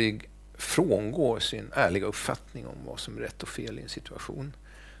aldrig frångå sin ärliga uppfattning om vad som är rätt och fel i en situation,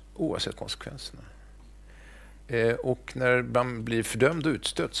 oavsett konsekvenserna. Och när man blir fördömd och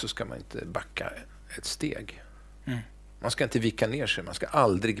utstött så ska man inte backa ett steg. Man ska inte vika ner sig, man ska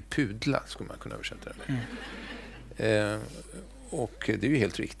aldrig pudla, skulle man kunna översätta det. Och det är ju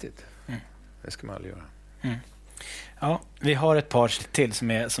helt riktigt. Det ska man aldrig göra. Ja, vi har ett par till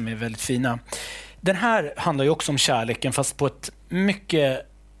som är väldigt fina. Den här handlar ju också om kärleken, fast på ett mycket...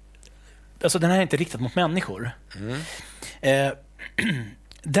 Alltså den här är inte riktad mot människor.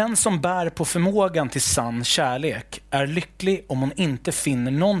 Den som bär på förmågan till sann kärlek är lycklig om hon inte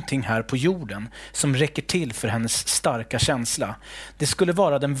finner någonting här på jorden som räcker till för hennes starka känsla. Det skulle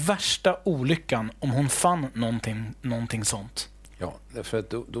vara den värsta olyckan om hon fann någonting sånt. Ja, därför att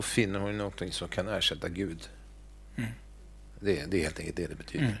då finner hon någonting som kan ersätta Gud. Det är helt enkelt det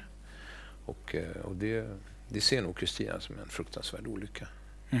betyder. Och det ser nog Kristinas som en fruktansvärd olycka.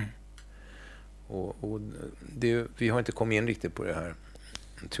 Och vi har inte kommit in riktigt på det här.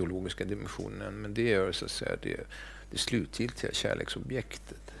 teologiska dimensionen, men det är så att säga det slutgiltiga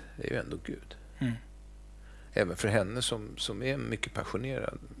kärleksobjektet. Det är ju ändå Gud. Även för henne som är en mycket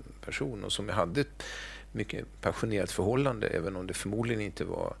passionerad person och som hade ett mycket passionerat förhållande, även om det förmodligen inte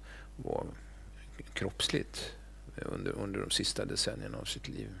var kroppsligt under de sista decennierna av sitt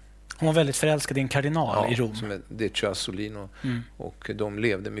liv. Hon var väldigt förälskad i en kardinal i Rom. Som är De Assolino. Och de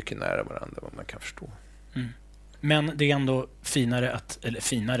levde mycket nära varandra, vad man kan förstå. Men det är ändå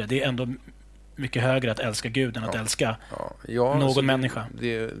det är ändå mycket högre att älska Gud än att älska någon människa.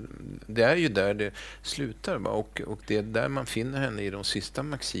 Det är ju där det slutar. Och det är där man finner henne i de sista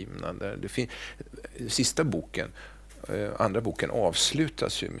maximerna. Sista boken, andra boken,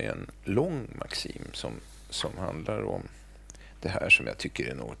 avslutas ju med en lång maxim som handlar om det här som jag tycker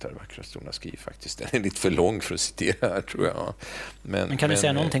är något av det vackraste hon har skrivit faktiskt. Den är lite för lång för att citera här, tror jag. Men kan du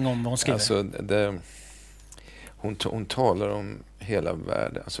säga någonting om vad hon skriver? Alltså, hon talar om hela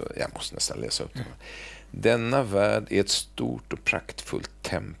världen. Alltså, jag måste nästan läsa upp det. Denna värld är ett stort och praktfullt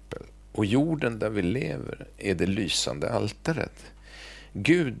tempel. Och jorden där vi lever är det lysande altaret.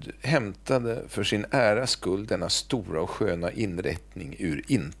 Gud hämtade för sin äras skull denna stora och sköna inrättning ur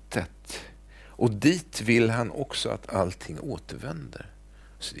intet. Och dit vill han också att allting återvänder.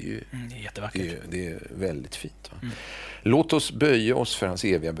 Så det är ju jättevackert. Det är väldigt fint. Va? Låt oss böja oss för hans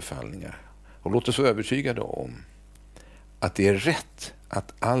eviga befallningar. Och låt oss vara övertygade om att det är rätt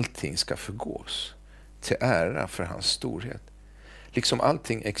att allting ska förgås till ära för hans storhet. Liksom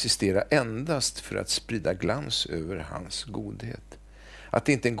allting existerar endast för att sprida glans över hans godhet. Att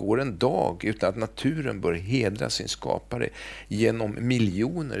det inte går en dag utan att naturen bör hedra sin skapare genom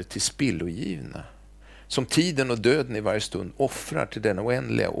miljoner till spillogivna. Som tiden och döden i varje stund offrar till denna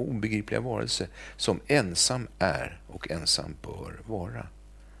oändliga och obegripliga varelse som ensam är och ensam bör vara.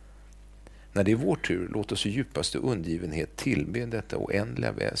 När det är vår tur, låt oss i djupaste undgivenhet tillbe detta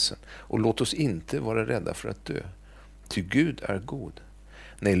oändliga väsen och låt oss inte vara rädda för att dö. Ty Gud är god.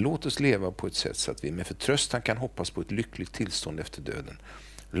 Nej, låt oss leva på ett sätt så att vi med förtröstan kan hoppas på ett lyckligt tillstånd efter döden.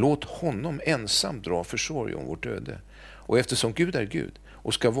 Låt honom ensam dra försorg om vårt öde. Och eftersom Gud är Gud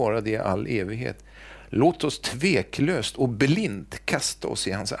och ska vara det i all evighet, låt oss tveklöst och blint kasta oss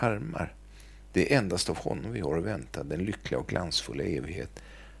i hans armar. Det är endast av honom vi har att vänta den lyckliga och glansfulla evighet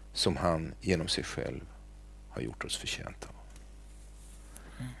som han genom sig själv har gjort oss förtjänta av.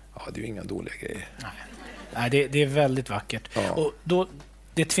 Ja, det är ju inga dåliga grejer. Nej, det är väldigt vackert. Ja. Och då,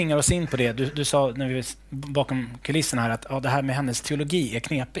 det tvingar oss in på det. Du sa när vi var bakom kulisserna här att det här med hennes teologi är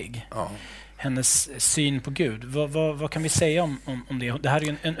knepig. Ja. Hennes syn på Gud. Vad kan vi säga om det? Det här är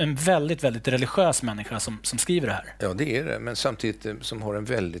ju en väldigt, väldigt religiös människa som skriver det här. Ja, det är det. Men samtidigt som har en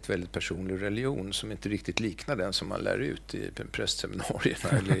väldigt, väldigt personlig religion som inte riktigt liknar den som man lär ut i prästseminarierna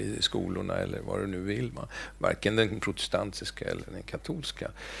eller i skolorna eller vad du nu vill. Varken den protestantiska eller den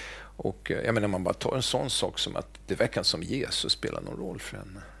katolska. Och jag menar, man bara tar en sån sak som att det verkar som Jesus spelar någon roll för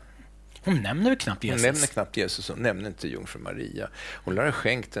henne. Hon nämner väl knappt Jesus? Hon nämner knappt Jesus och nämner inte jungfru Maria. Hon lär ha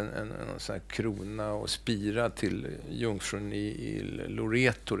skänkt en sån här krona och spira till jungfrun i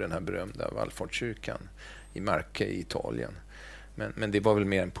Loreto, den här berömda vallfartskyrkan i Marche i Italien. Men det var väl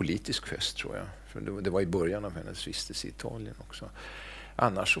mer en politisk fest, tror jag. För det var i början av hennes vistelse i Italien också.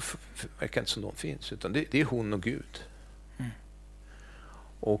 Annars så verkar det inte som de finns, utan det är hon och Gud.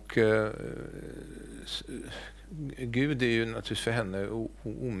 Och Gud är ju naturligtvis för henne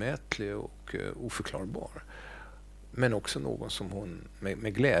omätlig och oförklarbar. Men också någon som hon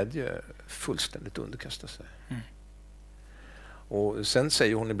med glädje fullständigt underkastar sig. Och sen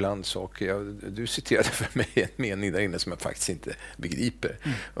säger hon ibland saker, du citerade för mig en mening där inne som jag faktiskt inte begriper.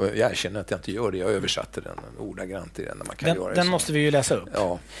 Och jag erkänner att jag inte gör det, jag översatte den ordagrant i den när man kan göra det. Den måste vi ju läsa upp.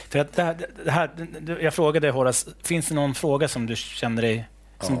 Ja. För att det här, jag frågade Horace, finns det någon fråga som du känner dig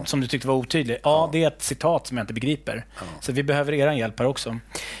som du tyckte var otydlig? Ja, det är ett citat som jag inte begriper. Ja. Så vi behöver er hjälp här också.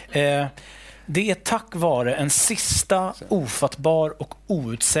 Det är tack vare en sista ofattbar och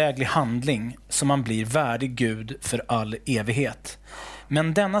outsäglig handling som man blir värdig Gud för all evighet.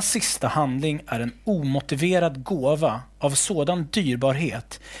 Men denna sista handling är en omotiverad gåva av sådan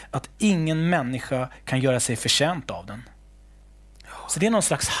dyrbarhet att ingen människa kan göra sig förtjänt av den. Så det är någon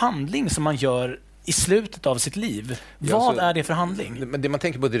slags handling som man gör i slutet av sitt liv. Vad är det för handling? Det man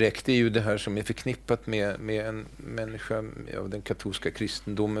tänker på direkt är ju det här som är förknippat med en människa av den katolska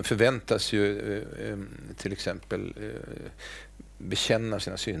kristendomen. Förväntas ju till exempel bekänna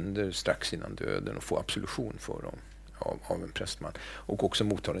sina synder strax innan döden och få absolution för dem av en prästman. Och också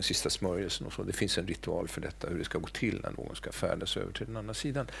motta den sista smörjelsen och så. Det finns en ritual för detta, hur det ska gå till när någon ska färdas över till den andra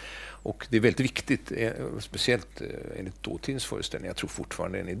sidan. Och det är väldigt viktigt, speciellt enligt dåtidens föreställning, jag tror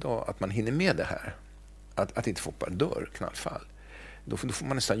fortfarande än idag, att man hinner med det här. Att inte folk bara dör knallfall. då får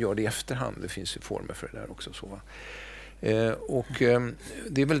man nästan göra det i efterhand. Det finns ju former för det där också. Så, va?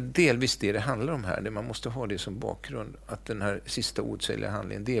 Det är väl delvis det handlar om här. Man måste ha det som bakgrund. Att den här sista outsägliga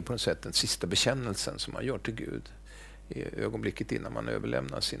handlingen, det är på något sätt den sista bekännelsen som man gör till Gud i ögonblicket innan man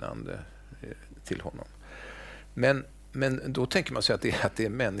överlämnar sin ande till honom. Men då tänker man sig att det är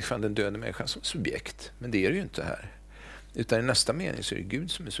människan, den döda människan som subjekt. Men det är det ju inte här. Utan i nästa mening så är det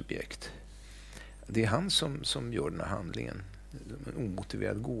Gud som är subjekt. Det är han som gör den här handlingen. En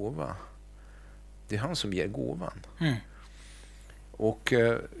omotiverad gåva. Det är han som ger gåvan. Mm. Och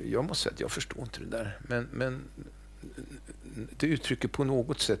jag måste säga att jag förstår inte det där. Men det uttrycker på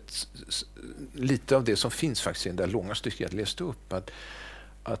något sätt lite av det som finns faktiskt i den där långa stycket jag läste upp.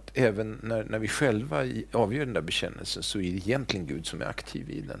 Att även när vi själva avgör den där bekännelsen så är det egentligen Gud som är aktiv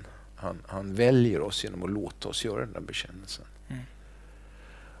i den. Han väljer oss genom att låta oss göra den där bekännelsen. Mm.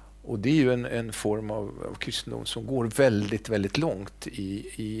 Och det är ju en form av kristendom som går väldigt, väldigt långt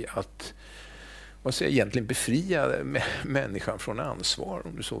i att egentligen befria människan från ansvar,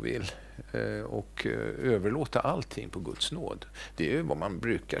 om du så vill, och överlåta allting på Guds nåd. Det är ju vad man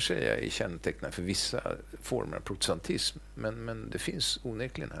brukar säga i kännetecknen för vissa former av protestantism, men det finns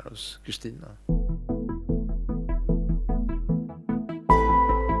onekligen här hos Kristina.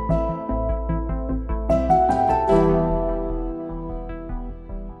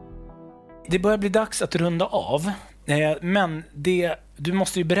 Det börjar bli dags att runda av, men du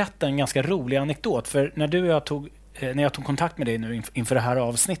måste ju berätta en ganska rolig anekdot, för när jag tog kontakt med dig nu inför det här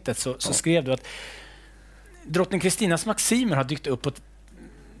avsnittet så skrev du att drottning Kristinas maximer har dykt upp på ett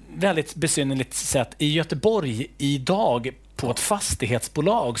väldigt besynnerligt sätt i Göteborg idag på ett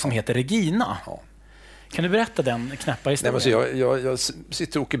fastighetsbolag som heter Regina. Ja. Kan du berätta den knäppa historien? Jag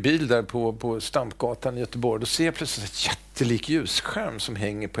sitter och åker bil där på Stampgatan i Göteborg. Då ser jag plötsligt ett jättelik ljusskärm som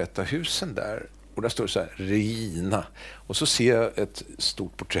hänger på ett av husen där. Och där står det så här, Regina. Och så ser jag ett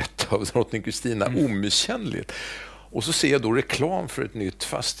stort porträtt av drottning Kristina, omisskännligt. Och så ser jag då reklam för ett nytt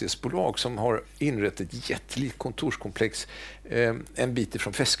fastighetsbolag som har inrett ett jättelikt kontorskomplex en bit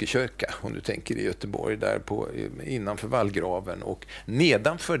ifrån Feskekörka, om du tänker i Göteborg, där innanför vallgraven. Och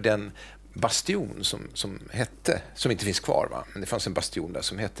nedanför den bastion som inte finns kvar, va? Men det fanns en bastion där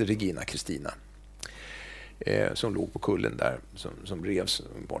som hette Regina Kristina, som låg på kullen där, som revs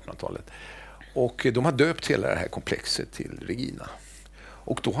på 1800-talet. Och de har döpt hela det här komplexet till Regina.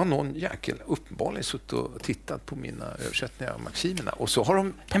 Och då har någon jäkel uppenbarligen suttit och tittat på mina översättningar av maximerna. Och så har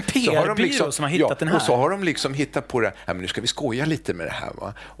de en PR-byrå som har hittat den här. Och så har de liksom hittat på det. Ja, men nu ska vi skoja lite med det här,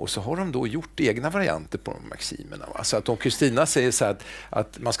 va? Och så har de då gjort egna varianter på de maximerna, va? Så att om Kristina säger så här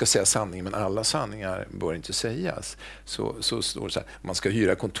att man ska säga sanningen, men alla sanningar bör inte sägas, så står det så här: man ska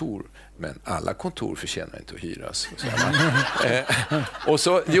hyra kontor, men alla kontor förtjänar inte att hyras. Och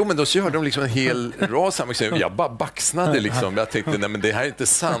så, men då gör de liksom en hel rad maximer. Jag bara baxnade liksom. Jag tänkte, nej, men det här är inte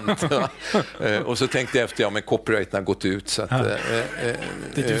sant. Och så tänkte jag efter, men copyrighten har gått ut. Så att,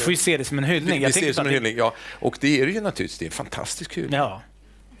 du får ju se det som en hyllning. Vi ser det som en hyllning, ja. Och det är det ju naturligtvis. Det är en fantastisk hyllning. Ja.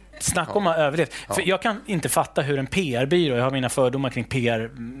 Snacka om att överlevt. För jag kan inte fatta hur en PR-byrå, jag har mina fördomar kring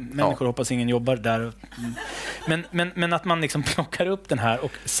PR-människor, hoppas ingen jobbar där. Men att man liksom plockar upp den här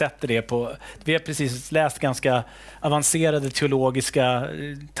och sätter det på... Vi har precis läst ganska avancerade teologiska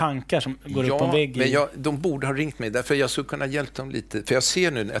tankar som går upp på en vägg. Men de borde ha ringt mig, därför jag skulle kunna hjälpa dem lite. För jag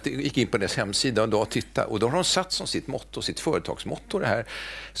ser nu att jag gick in på deras hemsida och titta, och då har de satt som sitt motto, sitt företagsmotto, det här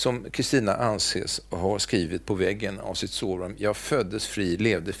som Kristina anses ha skrivit på väggen av sitt sovrum: jag föddes fri,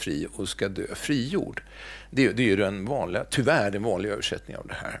 levde fri och ska dö frigjord. Det är ju tyvärr den vanliga översättningen av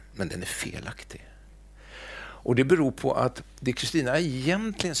det här, men den är felaktig. Och det beror på att det Kristina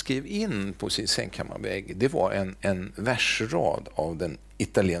egentligen skrev in på sin sängkammarvägg, det var en versrad av den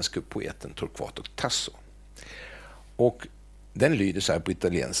italienska poeten Torquato Tasso. Och den lyder så här på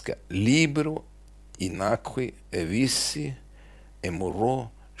italienska: libero inacqui e vici e morro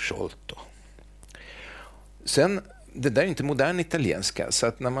sciolto. Sen, det där är inte modern italienska, så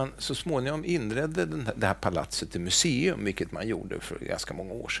att när man så småningom inredde det här palatset till museum, vilket man gjorde för ganska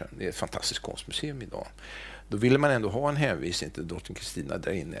många år sedan, det är ett fantastiskt konstmuseum idag, då ville man ändå ha en hänvisning till drottning Kristina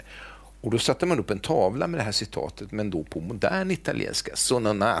där inne. Och då satte man upp en tavla med det här citatet, men då på modern italienska: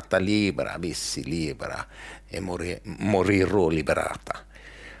 sono nata libera, vissi libera e morirò liberata.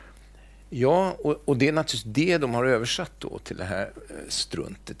 Ja, och det är naturligtvis det de har översatt då till det här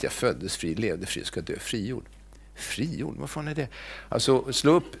struntet: jag föddes fri, levde fri, ska dö frigjord. Frigjord, vad fan är det? Alltså,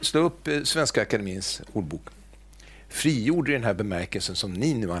 slå upp Svenska Akademins ordbok. Frigjord i den här bemärkelsen som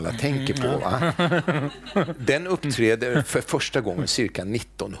ni nu alla tänker på, va? Den uppträder för första gången cirka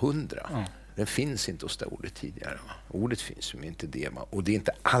 1900. Den finns inte hos det ordet tidigare, va? Ordet finns ju inte det, va? Och det är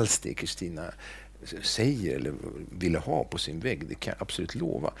inte alls det Kristina säger eller ville ha på sin vägg, det kan jag absolut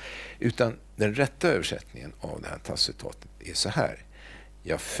lova. Utan den rätta översättningen av det här Tasso-citatet är så här.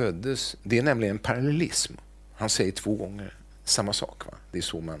 Jag föddes, det är nämligen en parallellism. Han säger 2 gånger samma sak. Va? Det är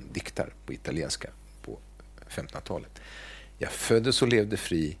så man diktar på italienska på 1500-talet. Jag föddes och levde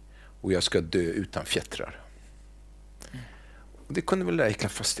fri och jag ska dö utan fjättrar. Och det kunde väl det här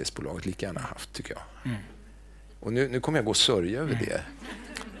fastighetsbolaget lika gärna haft, tycker jag. Och nu kommer jag gå och sörja över det.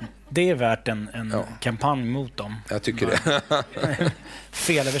 Det är värt en kampanj mot dem. Jag tycker det.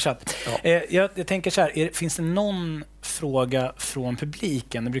 Felöversatt. Ja. Jag tänker så här, finns det någon fråga från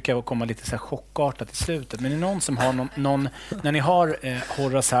publiken? Det brukar komma lite så här chockartat i slutet. Men är det någon som har någon när ni har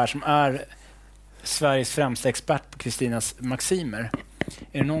Horace här som är Sveriges främsta expert på Kristinas maximer.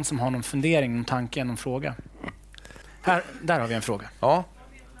 Är det någon som har någon fundering, någon tanke, någon fråga? Där har vi en fråga. Ja.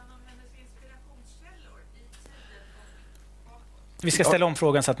 Vi ska ställa om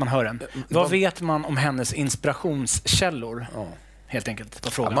frågan så att man hör den. Vad vet man om hennes inspirationskällor? Ja. Helt enkelt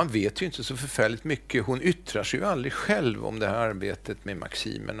på frågan. Ja, man vet ju inte så förfärligt mycket. Hon yttrar sig ju aldrig själv om det här arbetet med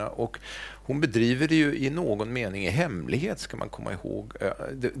maximerna. Och hon bedriver det ju i någon mening i hemlighet, ska man komma ihåg.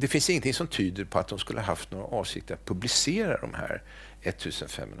 Det finns ingenting som tyder på att de skulle ha haft några avsikter att publicera de här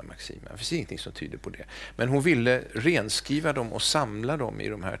 1500 maximer. Det finns ingenting som tyder på det. Men hon ville renskriva dem och samla dem i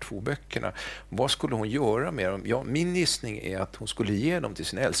de här 2 böckerna. Vad skulle hon göra med dem? Ja, min gissning är att hon skulle ge dem till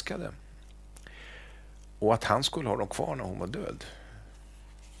sin älskade. Och att han skulle ha dem kvar när hon var död.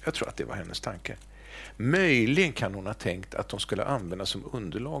 Jag tror att det var hennes tanke. Möjligen kan hon ha tänkt att de skulle användas som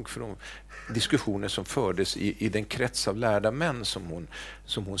underlag för de diskussioner som fördes i den krets av lärda män som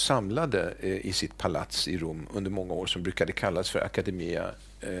hon samlade i sitt palats i Rom under många år, som brukade kallas för Accademia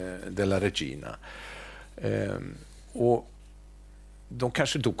della Regina. Och de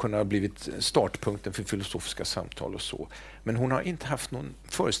kanske då kunde ha blivit startpunkten för filosofiska samtal och så. Men hon har inte haft någon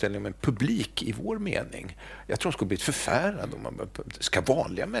föreställning om en publik i vår mening. Jag tror hon skulle blivit förfärad om man ska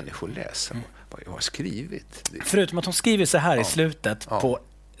vanliga människor läsa vad jag har skrivit. Förutom att hon skriver så här i slutet på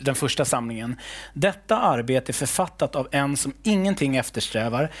den första samlingen. Detta arbete är författat av en som ingenting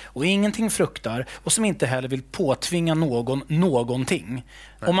eftersträvar och ingenting fruktar och som inte heller vill påtvinga någon någonting.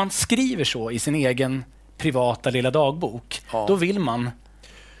 Nej. Om man skriver så i sin egen privata lilla dagbok, då vill man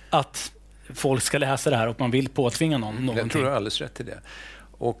att folk ska läsa det här och man vill påtvinga någonting. Jag tror du har alldeles rätt i det.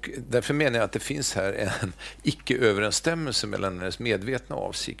 Och därför menar jag att det finns här en icke-överensstämmelse mellan hennes medvetna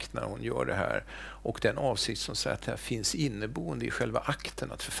avsikt när hon gör det här och den avsikt som säger att det här finns inneboende i själva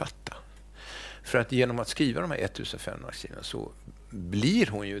akten att författa. För att genom att skriva de här 1500 maximerna så blir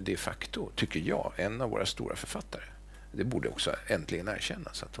hon ju de facto, tycker jag, en av våra stora författare. Det borde också äntligen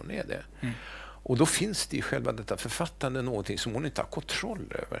erkännas att hon är det. Och då finns det i själva detta författande någonting som hon inte har kontroll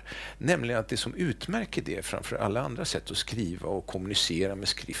över. Nämligen att det som utmärker det framför alla andra sätt att skriva och kommunicera med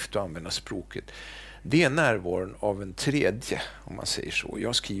skrift och använda språket, det är närvaron av en tredje, om man säger så.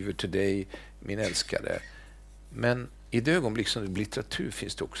 Jag skriver till dig, min älskade. Men i det ögonblick som det blir litteratur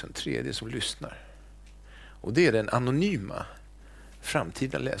finns det också en tredje som lyssnar. Och det är den anonyma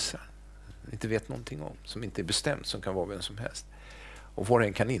framtida läsaren. Inte vet någonting om, som inte är bestämd, som kan vara vem som helst. Och var och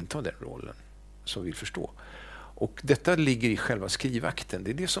en kan inta den rollen som vill förstå. Och detta ligger i själva skrivakten.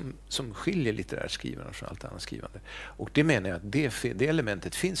 Det är det som skiljer litterärt skrivande från allt annat skrivande. Och det menar jag att det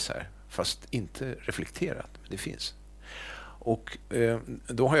elementet finns här, fast inte reflekterat. Men det finns. Och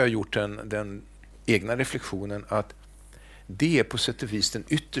då har jag gjort den egna reflektionen att det är på sätt och vis den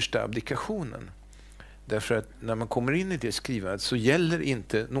yttersta abdikationen. Därför att när man kommer in i det skrivandet så gäller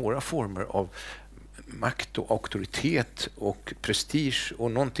inte några former av makt och auktoritet och prestige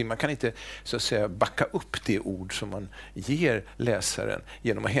och någonting. Man kan inte så att säga backa upp det ord som man ger läsaren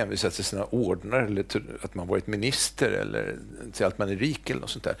genom att hänvisa till sina ordnar eller till att man varit minister eller till att man är rik eller något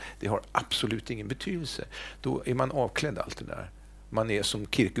sånt där. Det har absolut ingen betydelse. Då är man avklädd allt det där. Man är, som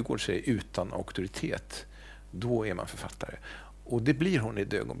Kierkegaard säger, utan auktoritet. Då är man författare. Och det blir hon i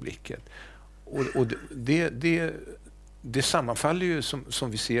det ögonblicket. Och det sammanfaller ju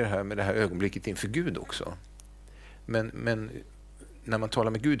som vi ser här med det här ögonblicket inför Gud också. Men när man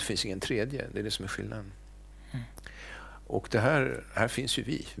talar med Gud finns ingen tredje. Det är det som är skillnaden. Och det här finns ju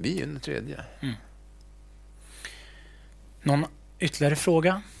vi. Vi är den tredje. Någon ytterligare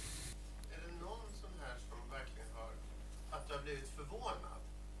fråga? Är det någon sån här som verkligen har att du har blivit förvånad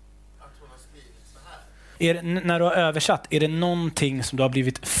att hon har skrivit så här? När du har översatt, är det någonting som du har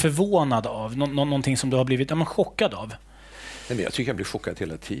blivit förvånad av? Någonting som du har blivit chockad av? Nej, men jag tycker jag blir chockad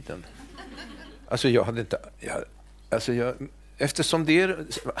hela tiden. Alltså eftersom det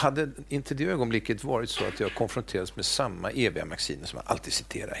hade inte det ögonblicket varit så att jag konfronterades med samma eviga maximer som man alltid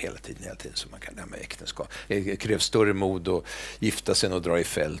citerar hela tiden som man kan med äktenskap. Det krävs större mod och gifta sig och dra i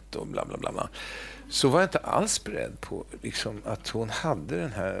fält och bla bla bla. Så var jag inte alls beredd på liksom, att hon hade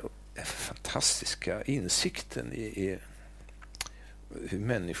den här fantastiska insikten i hur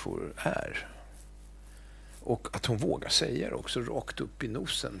människor är. Och att hon vågar säga det också rakt upp i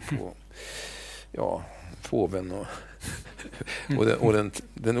nosen på påven och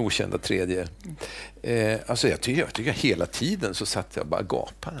den okända tredje. Alltså jag tycker hela tiden så satt jag bara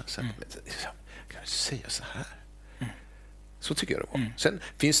gapade. Kan jag säga så här? Så tycker jag det var. Sen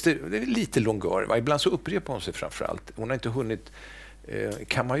finns det är lite långöre. Ibland så upprepar hon sig framförallt. Hon har inte hunnit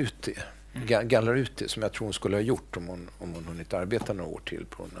kamma ut det. Gallrar ut det som jag tror hon skulle ha gjort om hon hunnit arbeta några år till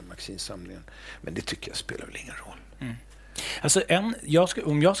på den här maxinsamlingen. Men det tycker jag spelar väl ingen roll. Alltså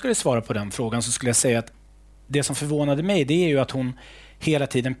om jag skulle svara på den frågan så skulle jag säga att det som förvånade mig, det är ju att hon hela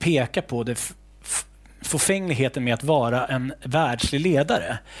tiden pekar på det förfängligheten med att vara en världslig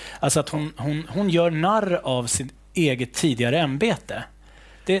ledare. Alltså att hon gör narr av sitt eget tidigare ämbete.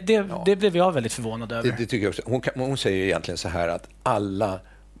 Det blev jag väldigt förvånad över. Det tycker jag också. Hon säger egentligen så här att alla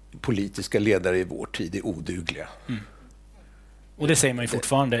politiska ledare i vår tid är odugliga. Och det säger man ju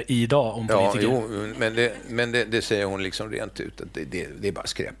fortfarande idag om politiker. Men det säger hon liksom rent ut. Att det är bara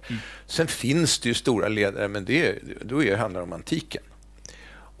skräp. Sen finns det ju stora ledare, men då handlar det om antiken.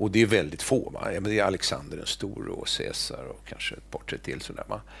 Och det är väldigt få. Va? Det är Alexander den store och Caesar och kanske ett par tre till. Sådär,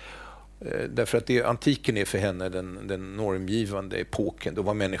 va? Därför att antiken är för henne den normgivande epoken. Då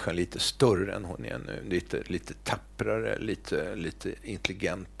var människan lite större än hon är nu. Lite tapprare, lite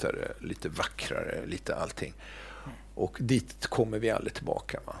intelligentare, lite vackrare, lite allting. Och dit kommer vi aldrig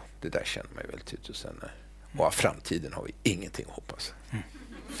tillbaka. Va? Det där känner man ju väldigt ut. Och av framtiden har vi ingenting att hoppas.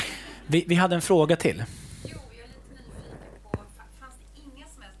 Vi hade en fråga till. Jo, jag är lite nyfiken på, fanns det inga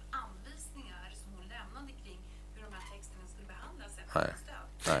som helst anvisningar som hon lämnade kring hur de här texterna skulle behandlas efter stöd?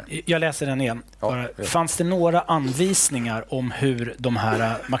 Nej. Jag läser den igen. Fanns det några anvisningar om hur de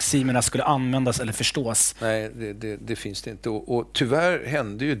här maximerna skulle användas eller förstås? Nej, det finns det inte. Och tyvärr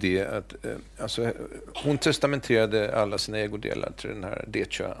hände ju det att hon testamenterade alla sina ägodelar till den här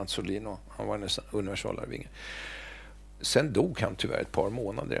Decia Anzolino. Han var nästan universalarvinge. Sen dog han tyvärr ett par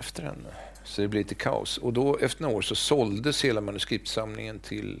månader efter henne. Så det blev lite kaos. Och då efter några år så såldes hela manuskriptsamlingen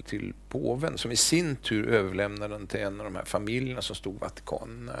till påven, som i sin tur överlämnade den till en av de här familjerna som stod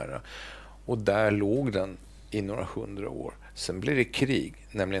Vatikanen nära. Och där låg den i några 100 år. Sen blev det krig,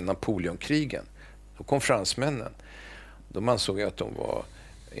 nämligen Napoleonkrigen. Då kom fransmännen. De ansåg att de var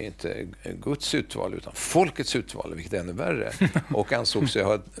inte Guds utval utan folkets utval, vilket är ännu värre. Och ansåg sig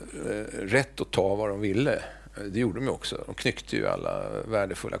ha rätt att ta vad de ville. Det gjorde de ju också. De knyckte ju alla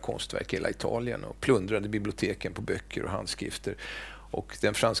värdefulla konstverk i hela Italien och plundrade biblioteken på böcker och handskrifter. Och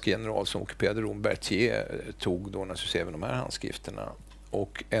den franska general som ockuperade Rom, Berthier, tog då naturligtvis även de här handskrifterna.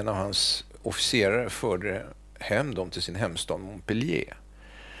 Och en av hans officerare förde hem dem till sin hemstad Montpellier,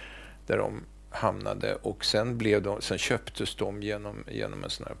 där de hamnade. Och sen köptes de genom en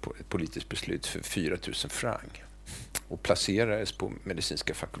sån här politiskt beslut för 4 000 franc. Och placerades på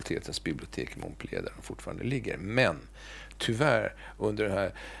medicinska fakultetens bibliotek i Montpellier där de fortfarande ligger. Men tyvärr under det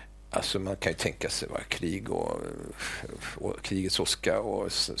här, alltså man kan ju tänka sig vad krig och krigets åska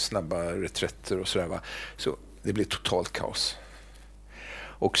och snabba reträtter och sådär, va? Så det blev totalt kaos.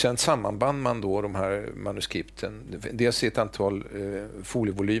 Och sen sammanband man då de här manuskripten. Dels ett antal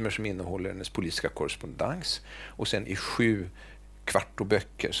folievolymer som innehåller hennes politiska korrespondens och sen i 7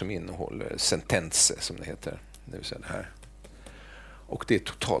 kvartoböcker som innehåller sentense, som det heter. Det vill säga det här. Och det är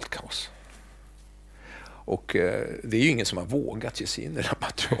totalt kaos. Och det är ju ingen som har vågat ge sig in i det här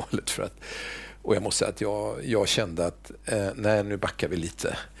materialet. Och jag måste säga att jag kände att nej, nu backar vi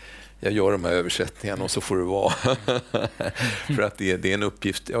lite. Jag gör de här översättningarna och så får det vara. För att det är en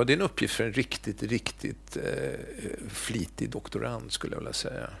uppgift. Ja, det är en uppgift för en riktigt flitig doktorand, skulle jag vilja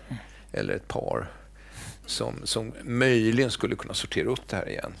säga. Eller ett par. Som möjligen skulle kunna sortera upp det här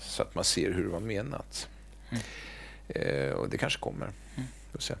igen. Så att man ser hur det var menat. Och det kanske kommer.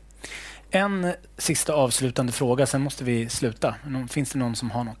 En sista avslutande fråga, sen måste vi sluta. Finns det någon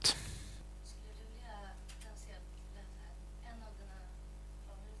som har något?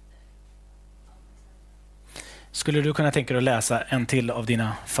 Skulle du kunna tänka dig att läsa en till av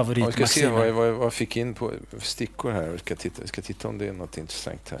dina favoritmaximer? Jag ska se vad jag fick in på stickor här. Jag ska titta om det är något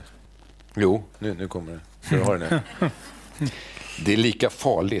intressant här. Jo, nu kommer det. Jag har det nu. Det är lika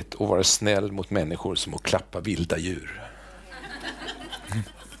farligt att vara snäll mot människor som att klappa vilda djur.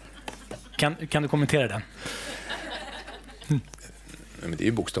 Kan du kommentera den? Men det är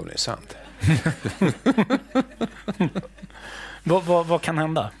ju bokstavligen sant. Vad kan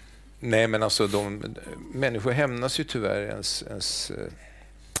hända? Nej, men alltså människor hämnas ju tyvärr ens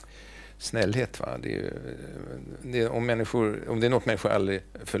snällhet. Va? Om det är något människor aldrig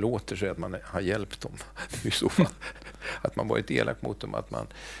förlåter så är att man har hjälpt dem. I så fall. Att man varit elak mot dem, att man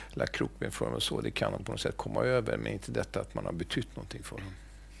lagt krokben för dem och så. Det kan de på något sätt komma över, men inte detta att man har betytt någonting för dem.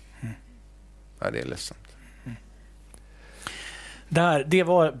 Ja, det är ledsamt. Det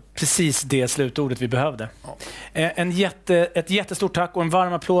var precis det slutordet vi behövde. Ja. Ett jättestort tack och en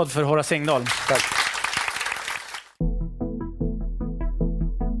varm applåd för Horace Engdahl. Tack.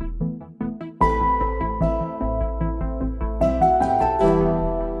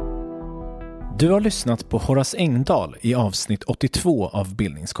 Du har lyssnat på Horace Engdahl i avsnitt 82 av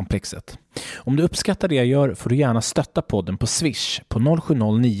Bildningskomplexet. Om du uppskattar det jag gör får du gärna stötta podden på Swish på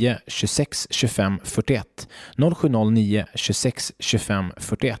 0709 26 25 41. 0709 26 25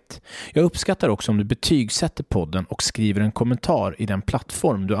 41. Jag uppskattar också om du betygsätter podden och skriver en kommentar i den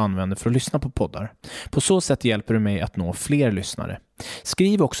plattform du använder för att lyssna på poddar. På så sätt hjälper du mig att nå fler lyssnare.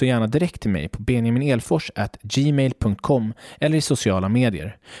 Skriv också gärna direkt till mig på benjaminelfors@gmail.com eller i sociala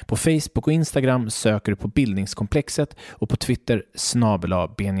medier. På Facebook och Instagram söker du på Bildningskomplexet och på Twitter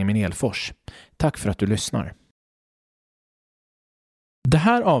 @benjaminelfors. Tack för att du lyssnar. Det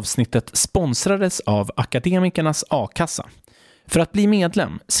här avsnittet sponsrades av Akademikernas A-kassa. För att bli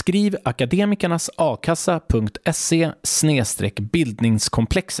medlem, skriv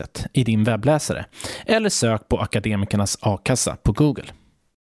akademikernasakassa.se/bildningskomplexet i din webbläsare eller sök på Akademikernas A-kassa på Google.